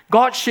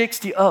 God shakes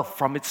the earth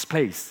from its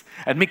place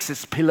and makes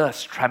its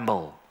pillars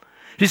tremble.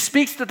 He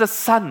speaks to the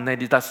sun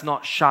and it does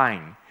not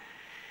shine,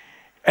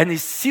 and he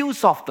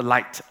seals off the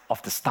light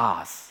of the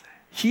stars.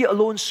 He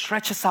alone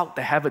stretches out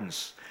the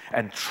heavens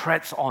and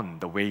treads on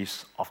the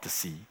waves of the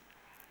sea.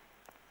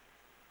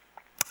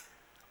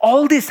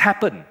 All this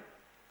happened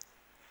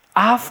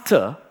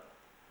after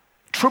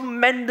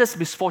tremendous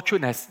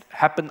misfortune has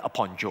happened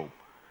upon Job.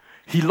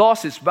 He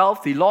lost his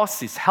wealth, he lost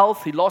his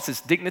health, he lost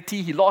his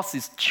dignity, he lost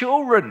his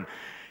children.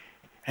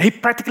 He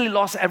practically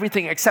lost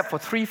everything except for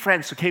 3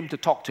 friends who came to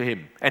talk to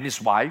him and his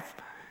wife.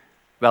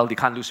 Well, they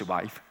can't lose your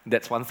wife.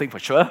 That's one thing for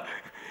sure.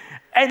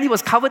 And he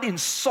was covered in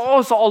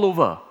sores all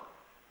over.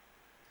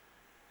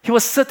 He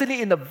was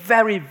certainly in a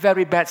very,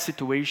 very bad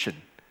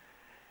situation.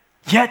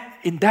 Yet,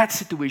 in that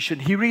situation,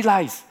 he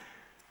realized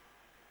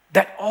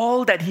that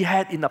all that he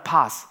had in the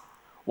past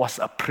was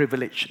a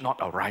privilege, not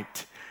a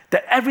right.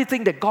 That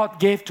everything that God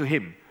gave to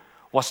him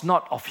was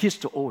not of his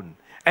to own.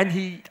 And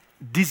he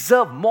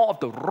deserved more of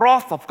the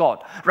wrath of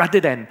God rather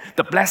than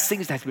the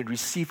blessings that had been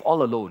received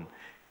all alone.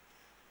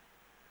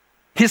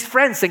 His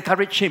friends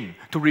encouraged him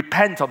to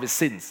repent of his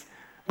sins.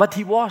 But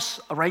he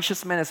was a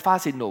righteous man as far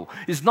as he knew.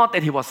 It's not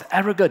that he was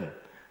arrogant.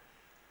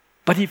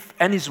 But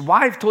his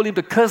wife told him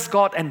to curse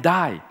God and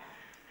die.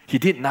 He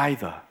did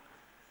neither.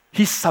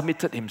 He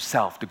submitted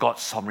himself to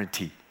God's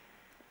sovereignty.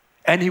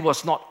 And he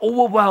was not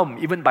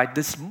overwhelmed even by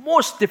this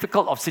most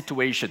difficult of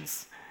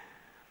situations.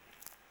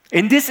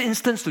 In this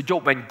instance to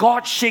Job, when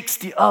God shakes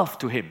the earth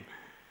to him,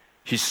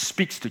 he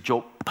speaks to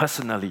Job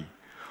personally,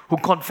 who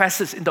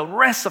confesses in the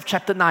rest of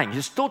chapter 9,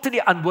 he's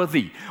totally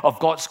unworthy of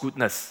God's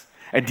goodness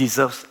and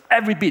deserves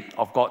every bit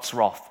of God's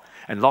wrath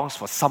and longs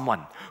for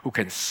someone who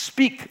can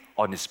speak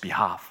on his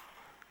behalf.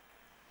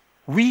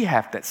 We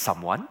have that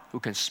someone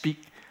who can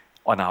speak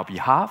on our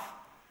behalf.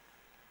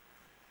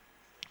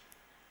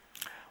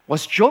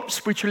 Was Job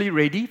spiritually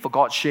ready for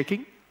God's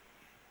shaking?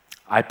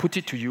 I put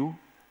it to you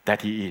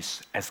that he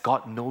is, as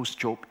God knows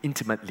Job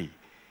intimately.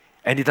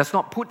 And he does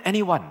not put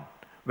anyone,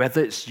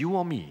 whether it's you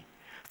or me,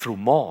 through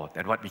more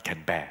than what we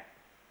can bear.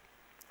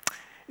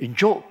 In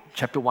Job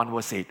chapter 1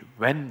 verse 8,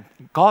 when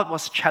God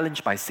was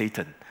challenged by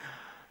Satan,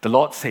 the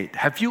Lord said,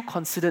 "Have you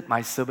considered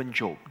my servant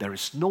Job? There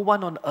is no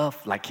one on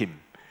earth like him.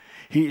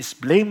 He is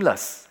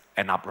blameless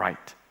and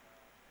upright,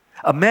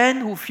 a man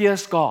who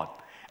fears God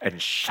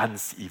and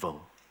shuns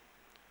evil."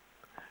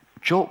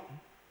 Job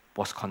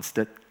was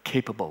considered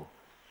capable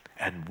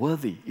and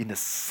worthy in the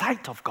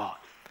sight of God,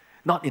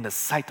 not in the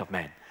sight of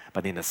man,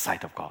 but in the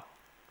sight of God.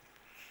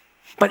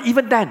 But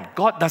even then,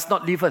 God does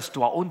not leave us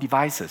to our own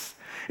devices.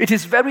 It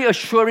is very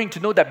assuring to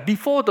know that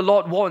before the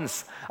Lord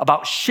warns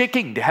about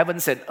shaking the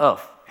heavens and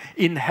earth,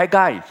 in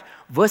Haggai,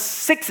 verse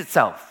 6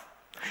 itself,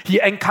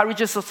 he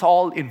encourages us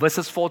all in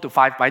verses 4 to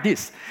 5 by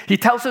this. He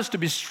tells us to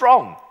be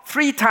strong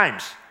 3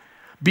 times.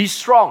 Be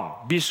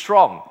strong, be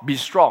strong, be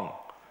strong.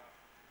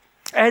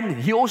 And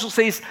he also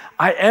says,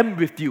 I am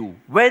with you.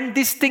 When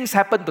these things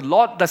happen, the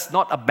Lord does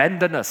not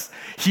abandon us.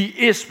 He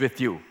is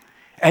with you.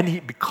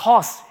 And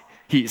because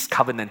he is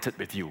covenanted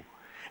with you.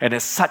 And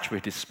as such,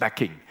 with his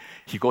backing,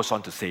 he goes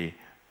on to say,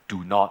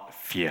 do not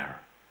fear.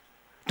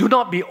 Do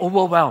not be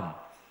overwhelmed.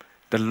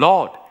 The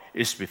Lord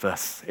is with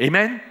us.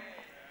 Amen?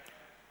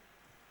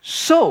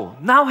 So,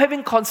 now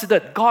having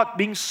considered God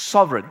being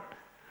sovereign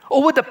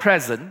over the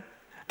present,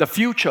 the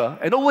future,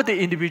 and over the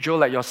individual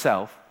like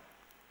yourself,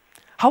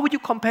 how would you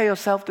compare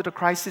yourself to the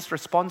crisis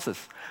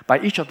responses by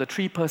each of the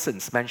 3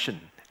 persons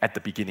mentioned at the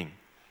beginning?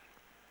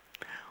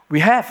 We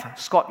have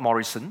Scott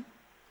Morrison,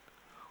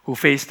 who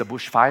faced the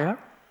bushfire.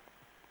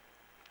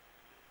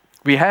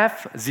 We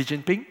have Xi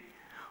Jinping,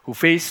 who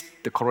faced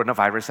the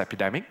coronavirus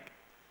epidemic.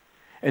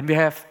 And we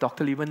have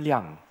Dr. Li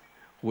Wenliang,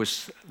 who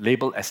was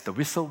labeled as the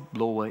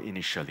whistleblower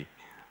initially.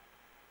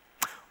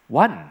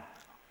 One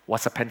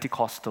was a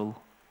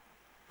Pentecostal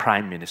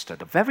prime minister,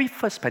 the very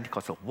first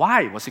Pentecostal.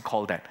 Why was he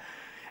called that?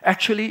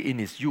 Actually, in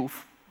his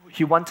youth,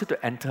 he wanted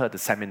to enter the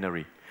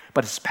seminary,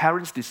 but his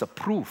parents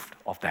disapproved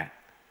of that.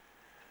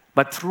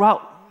 But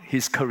throughout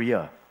his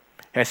career,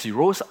 as he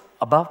rose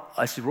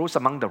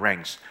among the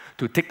ranks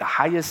to take the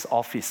highest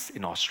office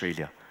in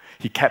Australia,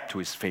 he kept to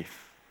his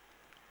faith.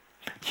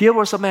 Here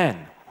was a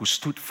man who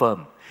stood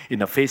firm in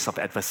the face of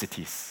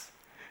adversities.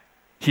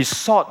 He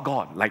sought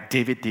God like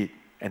David did,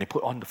 and he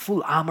put on the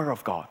full armor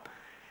of God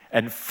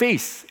and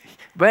faced.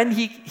 When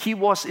he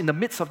was in the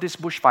midst of this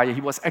bushfire,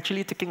 he was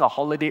actually taking a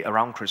holiday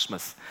around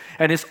Christmas.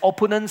 And his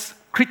opponents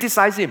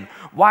criticized him.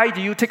 Why do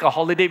you take a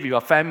holiday with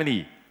your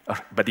family?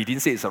 But he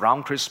didn't say it's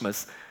around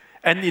Christmas.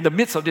 And in the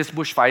midst of this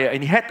bushfire,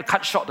 and he had to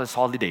cut short his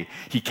holiday,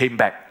 he came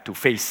back to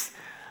face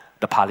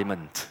the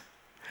parliament.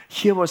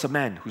 Here was a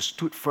man who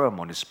stood firm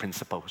on his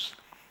principles.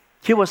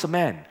 Here was a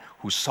man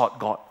who sought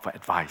God for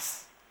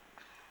advice.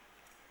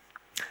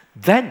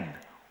 Then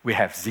we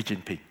have Xi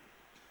Jinping.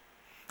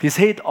 He's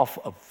head of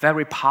a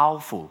very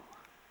powerful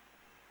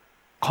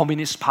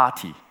Communist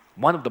Party,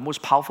 one of the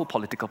most powerful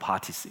political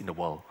parties in the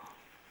world.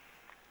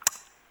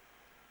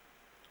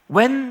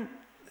 When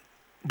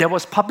there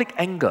was public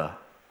anger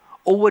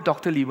over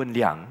Dr. Li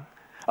Wenliang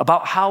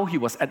about how he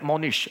was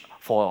admonished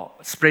for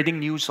spreading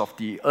news of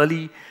the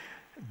early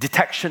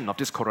detection of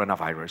this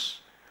coronavirus,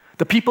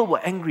 the people were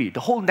angry.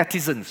 The whole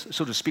netizens,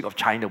 so to speak, of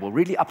China were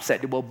really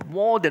upset. There were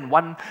more than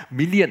 1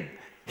 million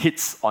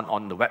hits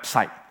on the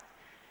website.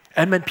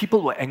 And when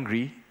people were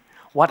angry,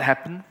 what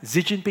happened?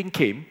 Xi Jinping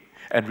came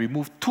and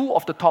removed 2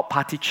 of the top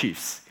party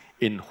chiefs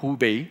in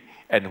Hubei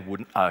and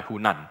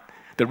Hunan.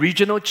 The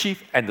regional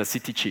chief and the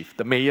city chief,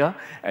 the mayor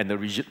and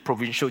the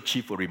provincial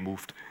chief were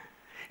removed.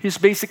 He's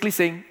basically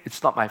saying,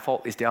 it's not my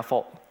fault, it's their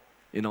fault.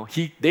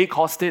 They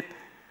caused it,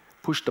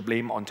 push the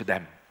blame onto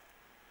them.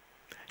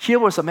 Here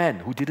was a man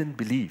who didn't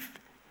believe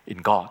in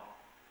God.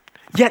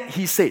 Yet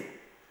he said,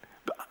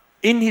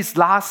 in his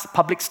last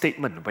public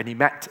statement when he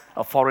met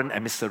a foreign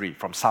emissary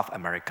from South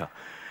America,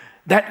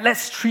 that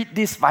let's treat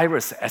this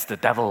virus as the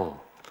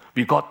devil.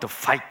 We got to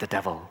fight the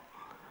devil.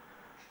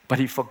 But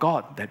he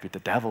forgot that with the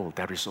devil,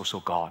 there is also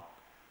God.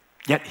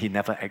 Yet he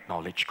never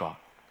acknowledged God.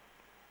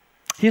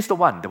 He's the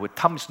one that would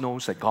thumb his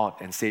nose at God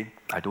and say,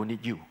 I don't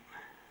need you.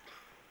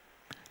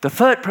 The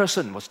third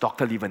person was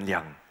Dr. Li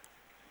Wenliang.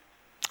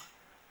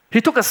 He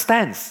took a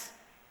stance.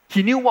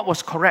 He knew what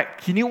was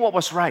correct. He knew what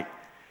was right.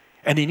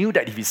 And he knew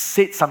that if you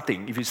say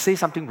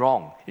something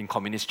wrong in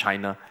communist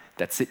China,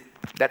 that's it.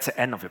 That's the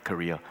end of your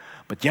career.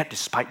 But yet,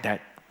 despite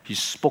that, he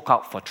spoke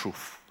out for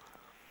truth.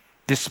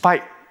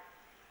 Despite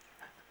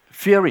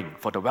fearing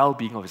for the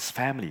well-being of his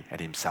family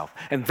and himself.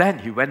 And then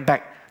he went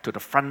back to the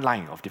front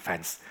line of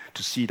defense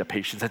to see the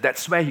patients. And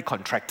that's where he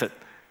contracted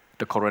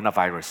the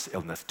coronavirus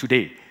illness.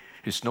 Today,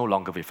 he's no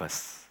longer with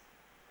us.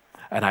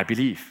 And I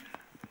believe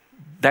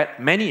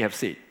that many have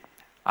said,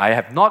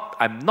 I'm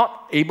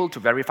not able to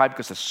verify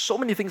because there's so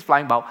many things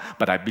flying about,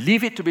 but I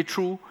believe it to be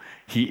true.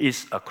 He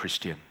is a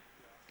Christian.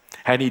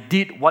 And he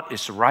did what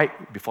is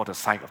right before the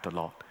sight of the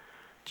Lord.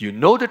 Do you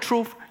know the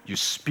truth? You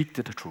speak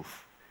to the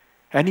truth.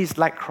 And he's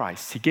like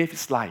Christ. He gave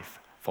his life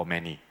for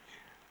many.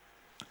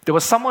 There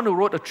was someone who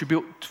wrote a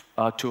tribute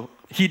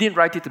he didn't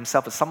write it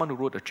himself, but someone who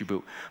wrote a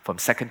tribute from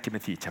 2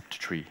 Timothy chapter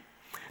 3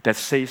 that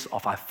says,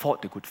 I've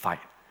fought the good fight.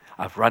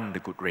 I've run the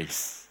good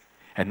race.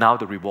 And now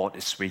the reward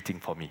is waiting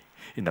for me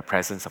in the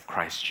presence of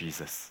Christ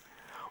Jesus.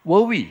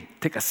 Will we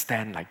take a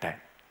stand like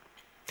that?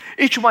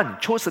 Each one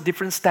chose a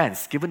different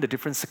stance given the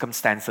different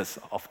circumstances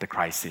of the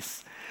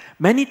crisis.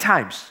 Many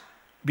times,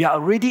 we are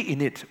already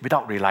in it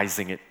without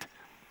realizing it.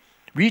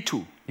 We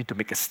too need to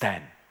make a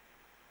stand.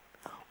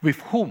 With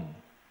whom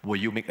will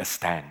you make a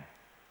stand?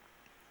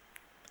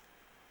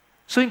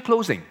 So in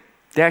closing,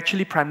 there are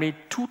actually primarily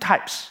two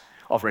types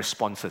of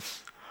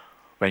responses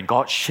when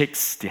God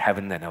shakes the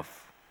heaven and earth.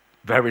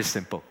 Very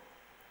simple.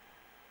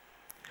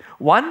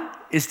 One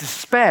is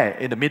despair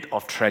in the midst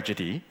of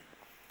tragedy,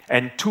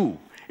 and two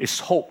is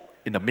hope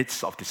in the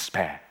midst of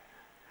despair.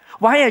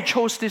 Why I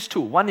chose these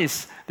two, one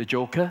is the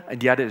Joker and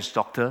the other is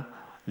Dr.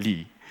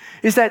 Lee,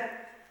 is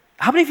that,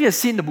 how many of you have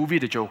seen the movie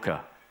The Joker?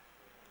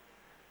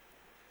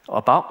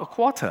 About a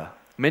quarter.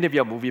 Many of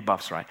you are movie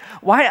buffs, right?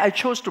 Why I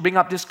chose to bring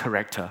up this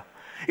character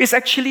is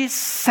actually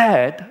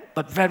sad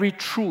but very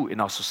true in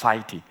our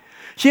society.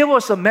 Here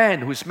was a man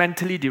who is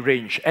mentally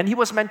deranged, and he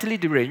was mentally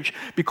deranged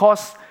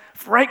because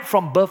right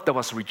from birth there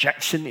was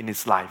rejection in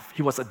his life.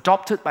 He was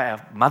adopted by a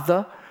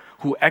mother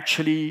who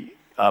actually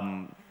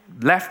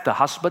left the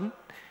husband,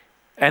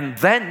 and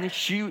then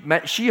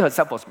she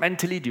herself was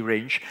mentally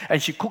deranged,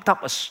 and she cooked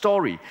up a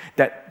story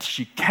that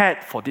she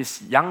cared for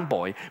this young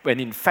boy when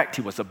in fact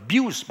he was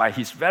abused by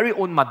his very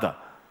own mother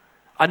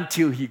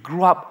until he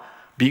grew up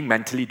being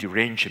mentally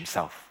deranged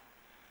himself.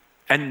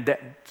 And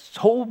that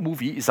whole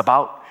movie is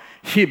about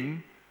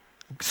him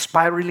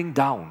spiraling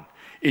down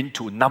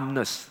into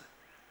numbness,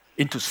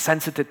 into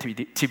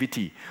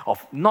sensitivity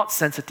of not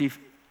sensitive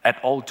at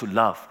all to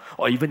love,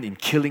 or even in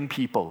killing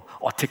people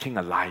or taking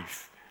a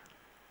life.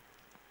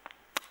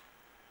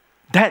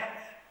 That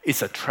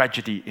is a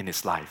tragedy in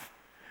his life,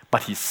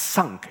 but he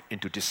sunk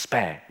into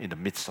despair in the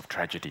midst of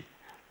tragedy.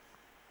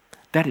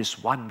 That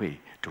is one way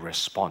to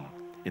respond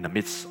in the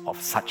midst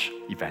of such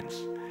events.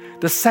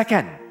 The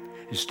second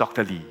is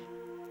Dr. Lee.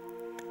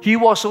 He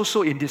was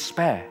also in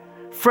despair,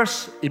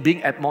 first in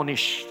being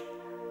admonished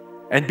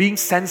and being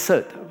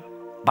censored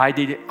by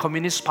the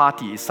Communist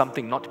Party is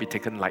something not to be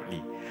taken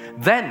lightly.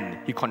 Then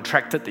he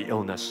contracted the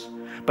illness.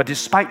 But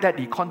despite that,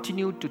 he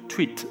continued to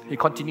tweet, he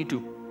continued to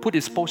put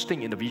his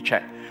posting in the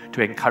WeChat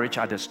to encourage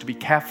others to be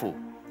careful.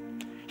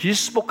 He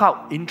spoke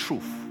out in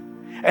truth.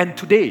 And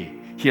today,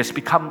 he has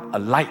become a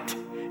light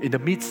in the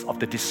midst of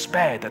the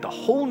despair that the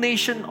whole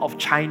nation of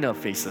China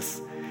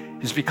faces.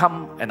 He's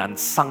become an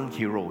unsung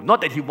hero.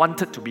 Not that he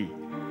wanted to be,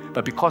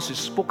 but because he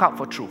spoke out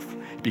for truth,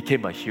 he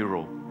became a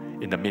hero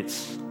in the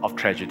midst of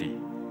tragedy.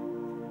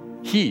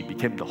 He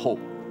became the hope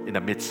in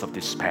the midst of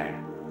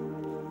despair.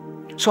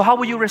 So how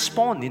will you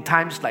respond in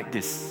times like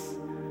this?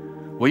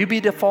 Will you be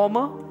the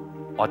former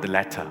or the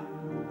latter?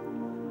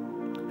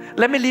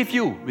 Let me leave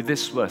you with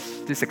this verse,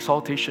 this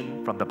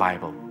exhortation from the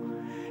Bible.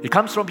 It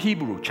comes from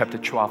Hebrews chapter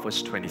 12,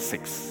 verse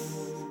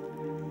 26.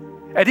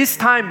 At this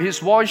time, his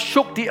voice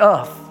shook the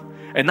earth,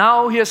 and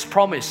now he has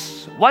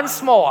promised,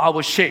 once more I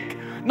will shake,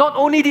 not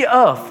only the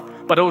earth,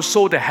 but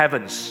also the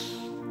heavens.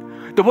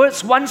 The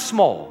words once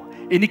more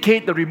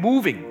indicate the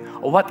removing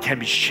of what can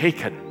be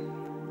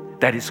shaken,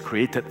 that is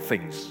created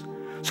things,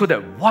 so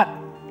that what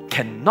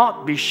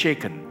cannot be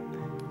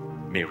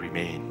shaken may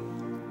remain.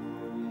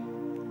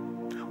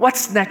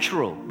 What's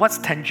natural, what's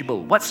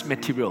tangible, what's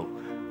material,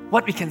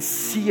 what we can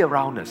see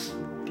around us,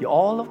 the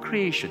all of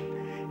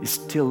creation is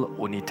still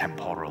only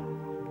temporal,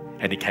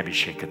 and it can be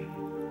shaken.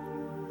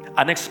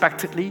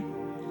 Unexpectedly,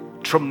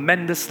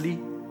 tremendously,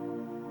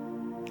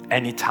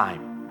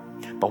 anytime.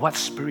 But what's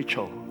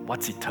spiritual,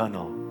 what's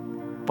eternal,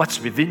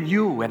 what's within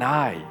you and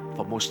I,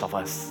 for most of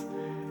us,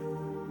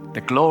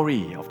 the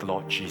glory of the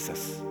Lord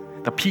Jesus,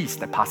 the peace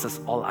that passes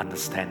all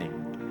understanding,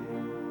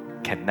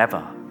 can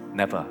never,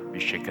 never be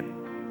shaken.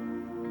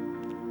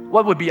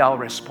 What would be our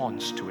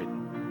response to it?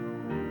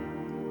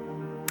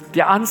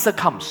 The answer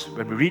comes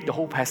when we read the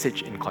whole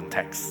passage in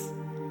context.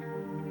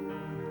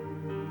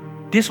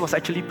 This was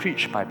actually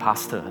preached by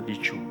Pastor Li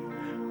Chu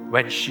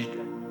when she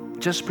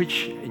just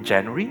preached in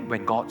January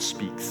when God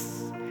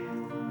speaks.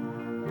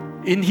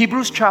 In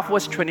Hebrews 12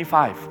 verse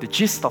 25, the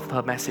gist of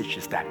her message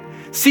is that,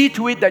 see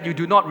to it that you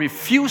do not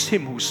refuse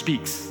him who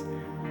speaks.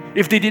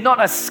 If they did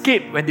not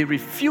escape when they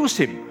refused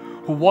him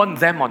who warned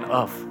them on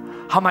earth,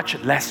 how much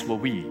less will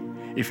we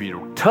if we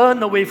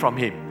turn away from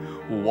him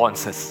who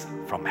warns us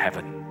from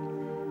heaven?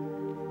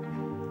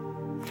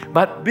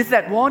 But with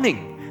that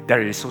warning,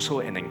 there is also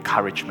an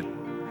encouragement.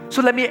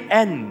 So let me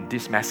end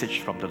this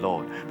message from the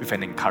Lord with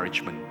an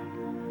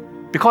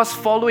encouragement. Because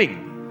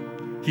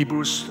following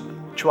Hebrews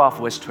 12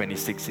 verse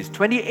 26 is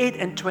 28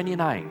 and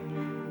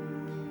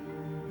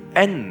 29.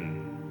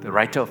 And the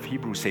writer of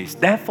Hebrews says,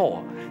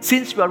 therefore,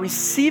 since we are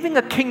receiving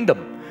a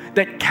kingdom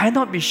that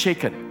cannot be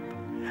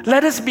shaken,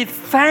 let us be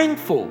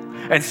thankful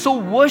and so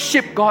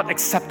worship God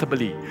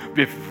acceptably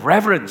with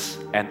reverence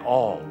and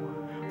awe.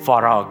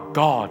 For our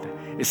God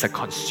is a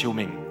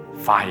consuming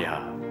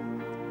fire.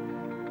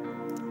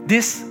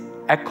 This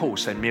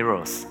echoes and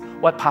mirrors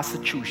what Pastor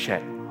Chu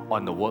shared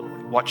on the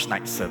watch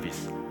night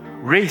service.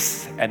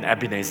 Race and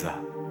Ebenezer.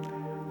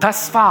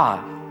 Thus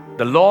far,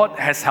 the Lord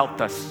has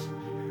helped us.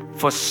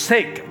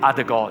 Forsake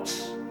other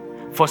gods.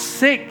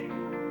 Forsake,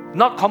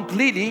 not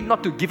completely,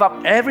 not to give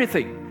up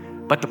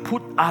everything, but to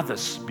put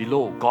others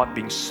below God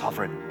being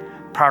sovereign.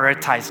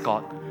 Prioritize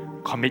God.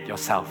 Commit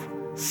yourself.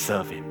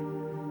 Serve Him.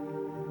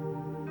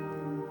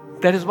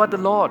 That is what the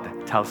Lord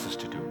tells us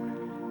to do.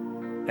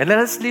 And let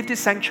us leave this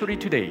sanctuary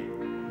today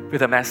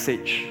with a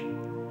message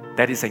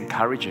that is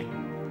encouraging,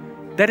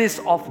 that is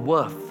of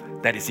worth,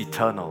 that is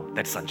eternal,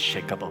 that is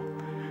unshakable.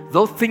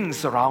 Though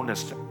things around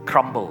us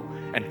crumble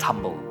and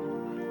tumble,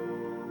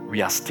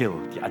 we are still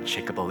the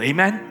unshakable.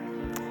 Amen?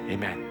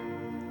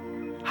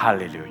 Amen.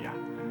 Hallelujah.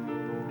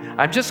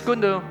 I'm just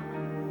going to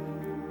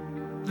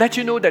let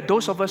you know that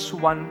those of us who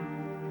want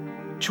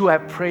to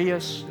have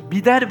prayers,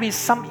 be there to be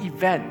some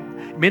event.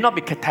 It may not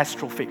be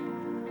catastrophic,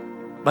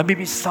 but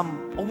maybe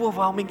some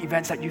overwhelming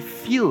events that you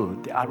feel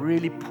they are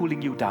really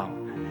pulling you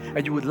down,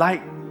 and you would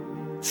like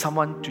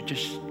someone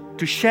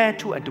to share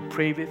to and to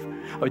pray with.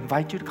 I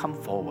invite you to come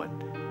forward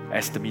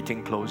as the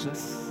meeting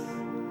closes.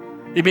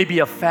 It may be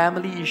a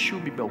family issue,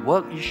 maybe a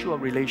work issue, a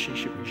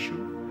relationship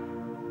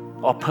issue,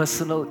 or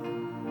personal,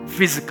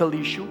 physical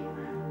issue.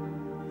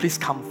 Please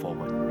come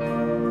forward.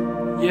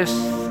 Yes,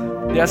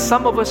 there are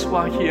some of us who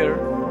are here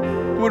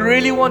who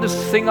really want to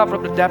sing up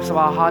from the depths of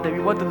our heart that we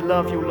want to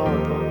love you,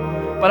 Lord.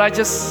 But I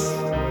just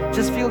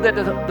feel that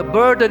the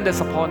burden that's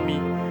upon me,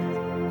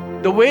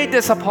 the weight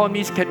that's upon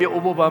me can be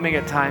overwhelming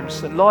at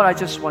times. And Lord, I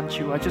just want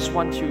you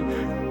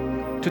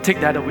to take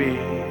that away.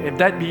 If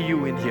that be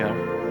you in here,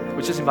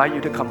 we just invite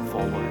you to come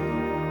forward.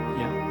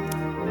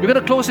 Yeah. We're going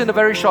to close in a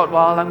very short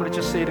while. I'm going to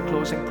just say the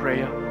closing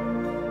prayer.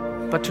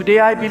 But today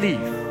I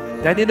believe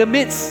that in the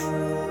midst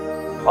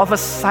of a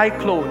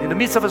cyclone, in the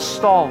midst of a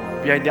storm,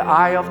 we are in the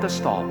eye of the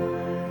storm.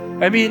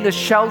 And we're in the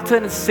shelter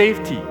and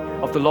safety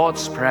of the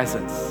Lord's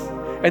presence.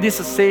 And it's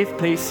a safe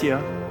place here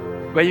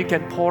where you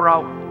can pour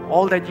out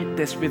all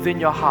that's within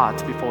your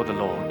heart before the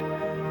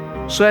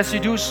Lord. So as you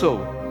do so,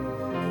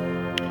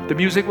 the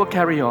music will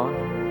carry on.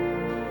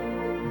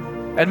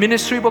 And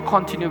ministry will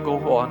continue to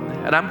go on.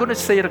 And I'm going to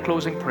say the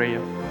closing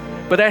prayer.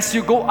 But as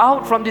you go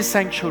out from this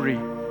sanctuary,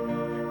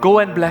 go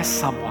and bless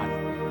someone.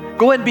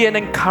 Go and be an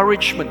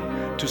encouragement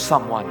to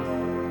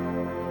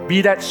someone.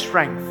 Be that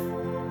strength.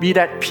 Be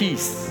that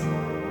peace.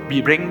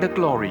 Bring the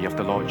glory of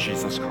the Lord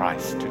Jesus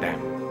Christ to them.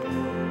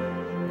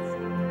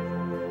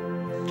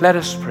 Let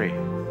us pray.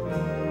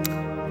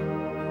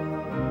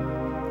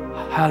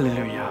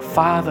 Hallelujah.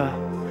 Father,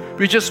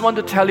 we just want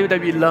to tell you that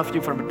we love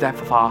you from the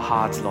depth of our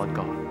hearts, Lord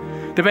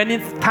God. That many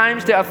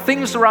times there are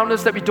things around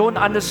us that we don't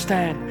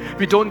understand,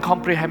 we don't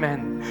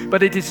comprehend,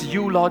 but it is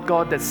you, Lord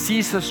God, that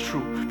sees us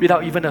through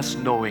without even us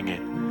knowing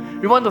it.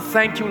 We want to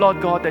thank you,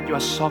 Lord God, that you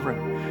are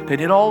sovereign, that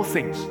in all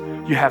things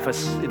you have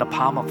us in the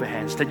palm of your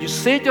hands, that you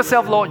said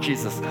yourself, Lord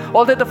Jesus,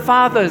 all that the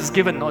Father has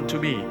given unto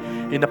me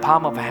in the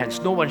palm of your hands,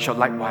 no one shall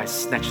likewise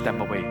snatch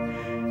them away.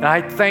 And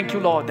I thank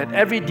you, Lord, that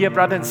every dear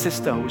brother and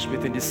sister who is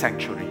within this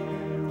sanctuary,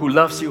 who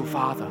loves you,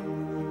 Father,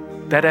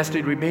 that as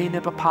they remain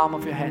in the palm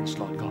of your hands,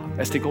 Lord God,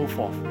 as they go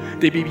forth,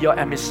 they may be your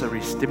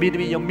emissaries, they may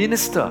be your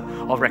minister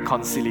of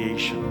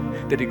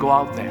reconciliation, that they go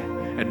out there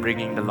and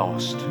bringing the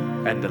lost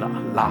and the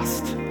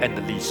last and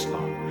the least,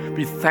 Lord.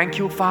 We thank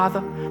you,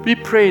 Father. We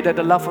pray that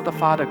the love of the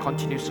Father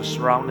continues to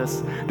surround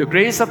us. The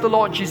grace of the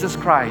Lord Jesus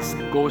Christ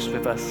goes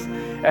with us,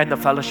 and the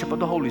fellowship of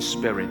the Holy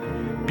Spirit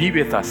be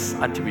with us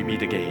until we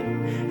meet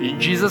again. In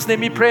Jesus' name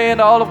we pray, and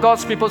all of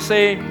God's people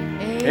say,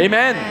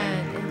 Amen.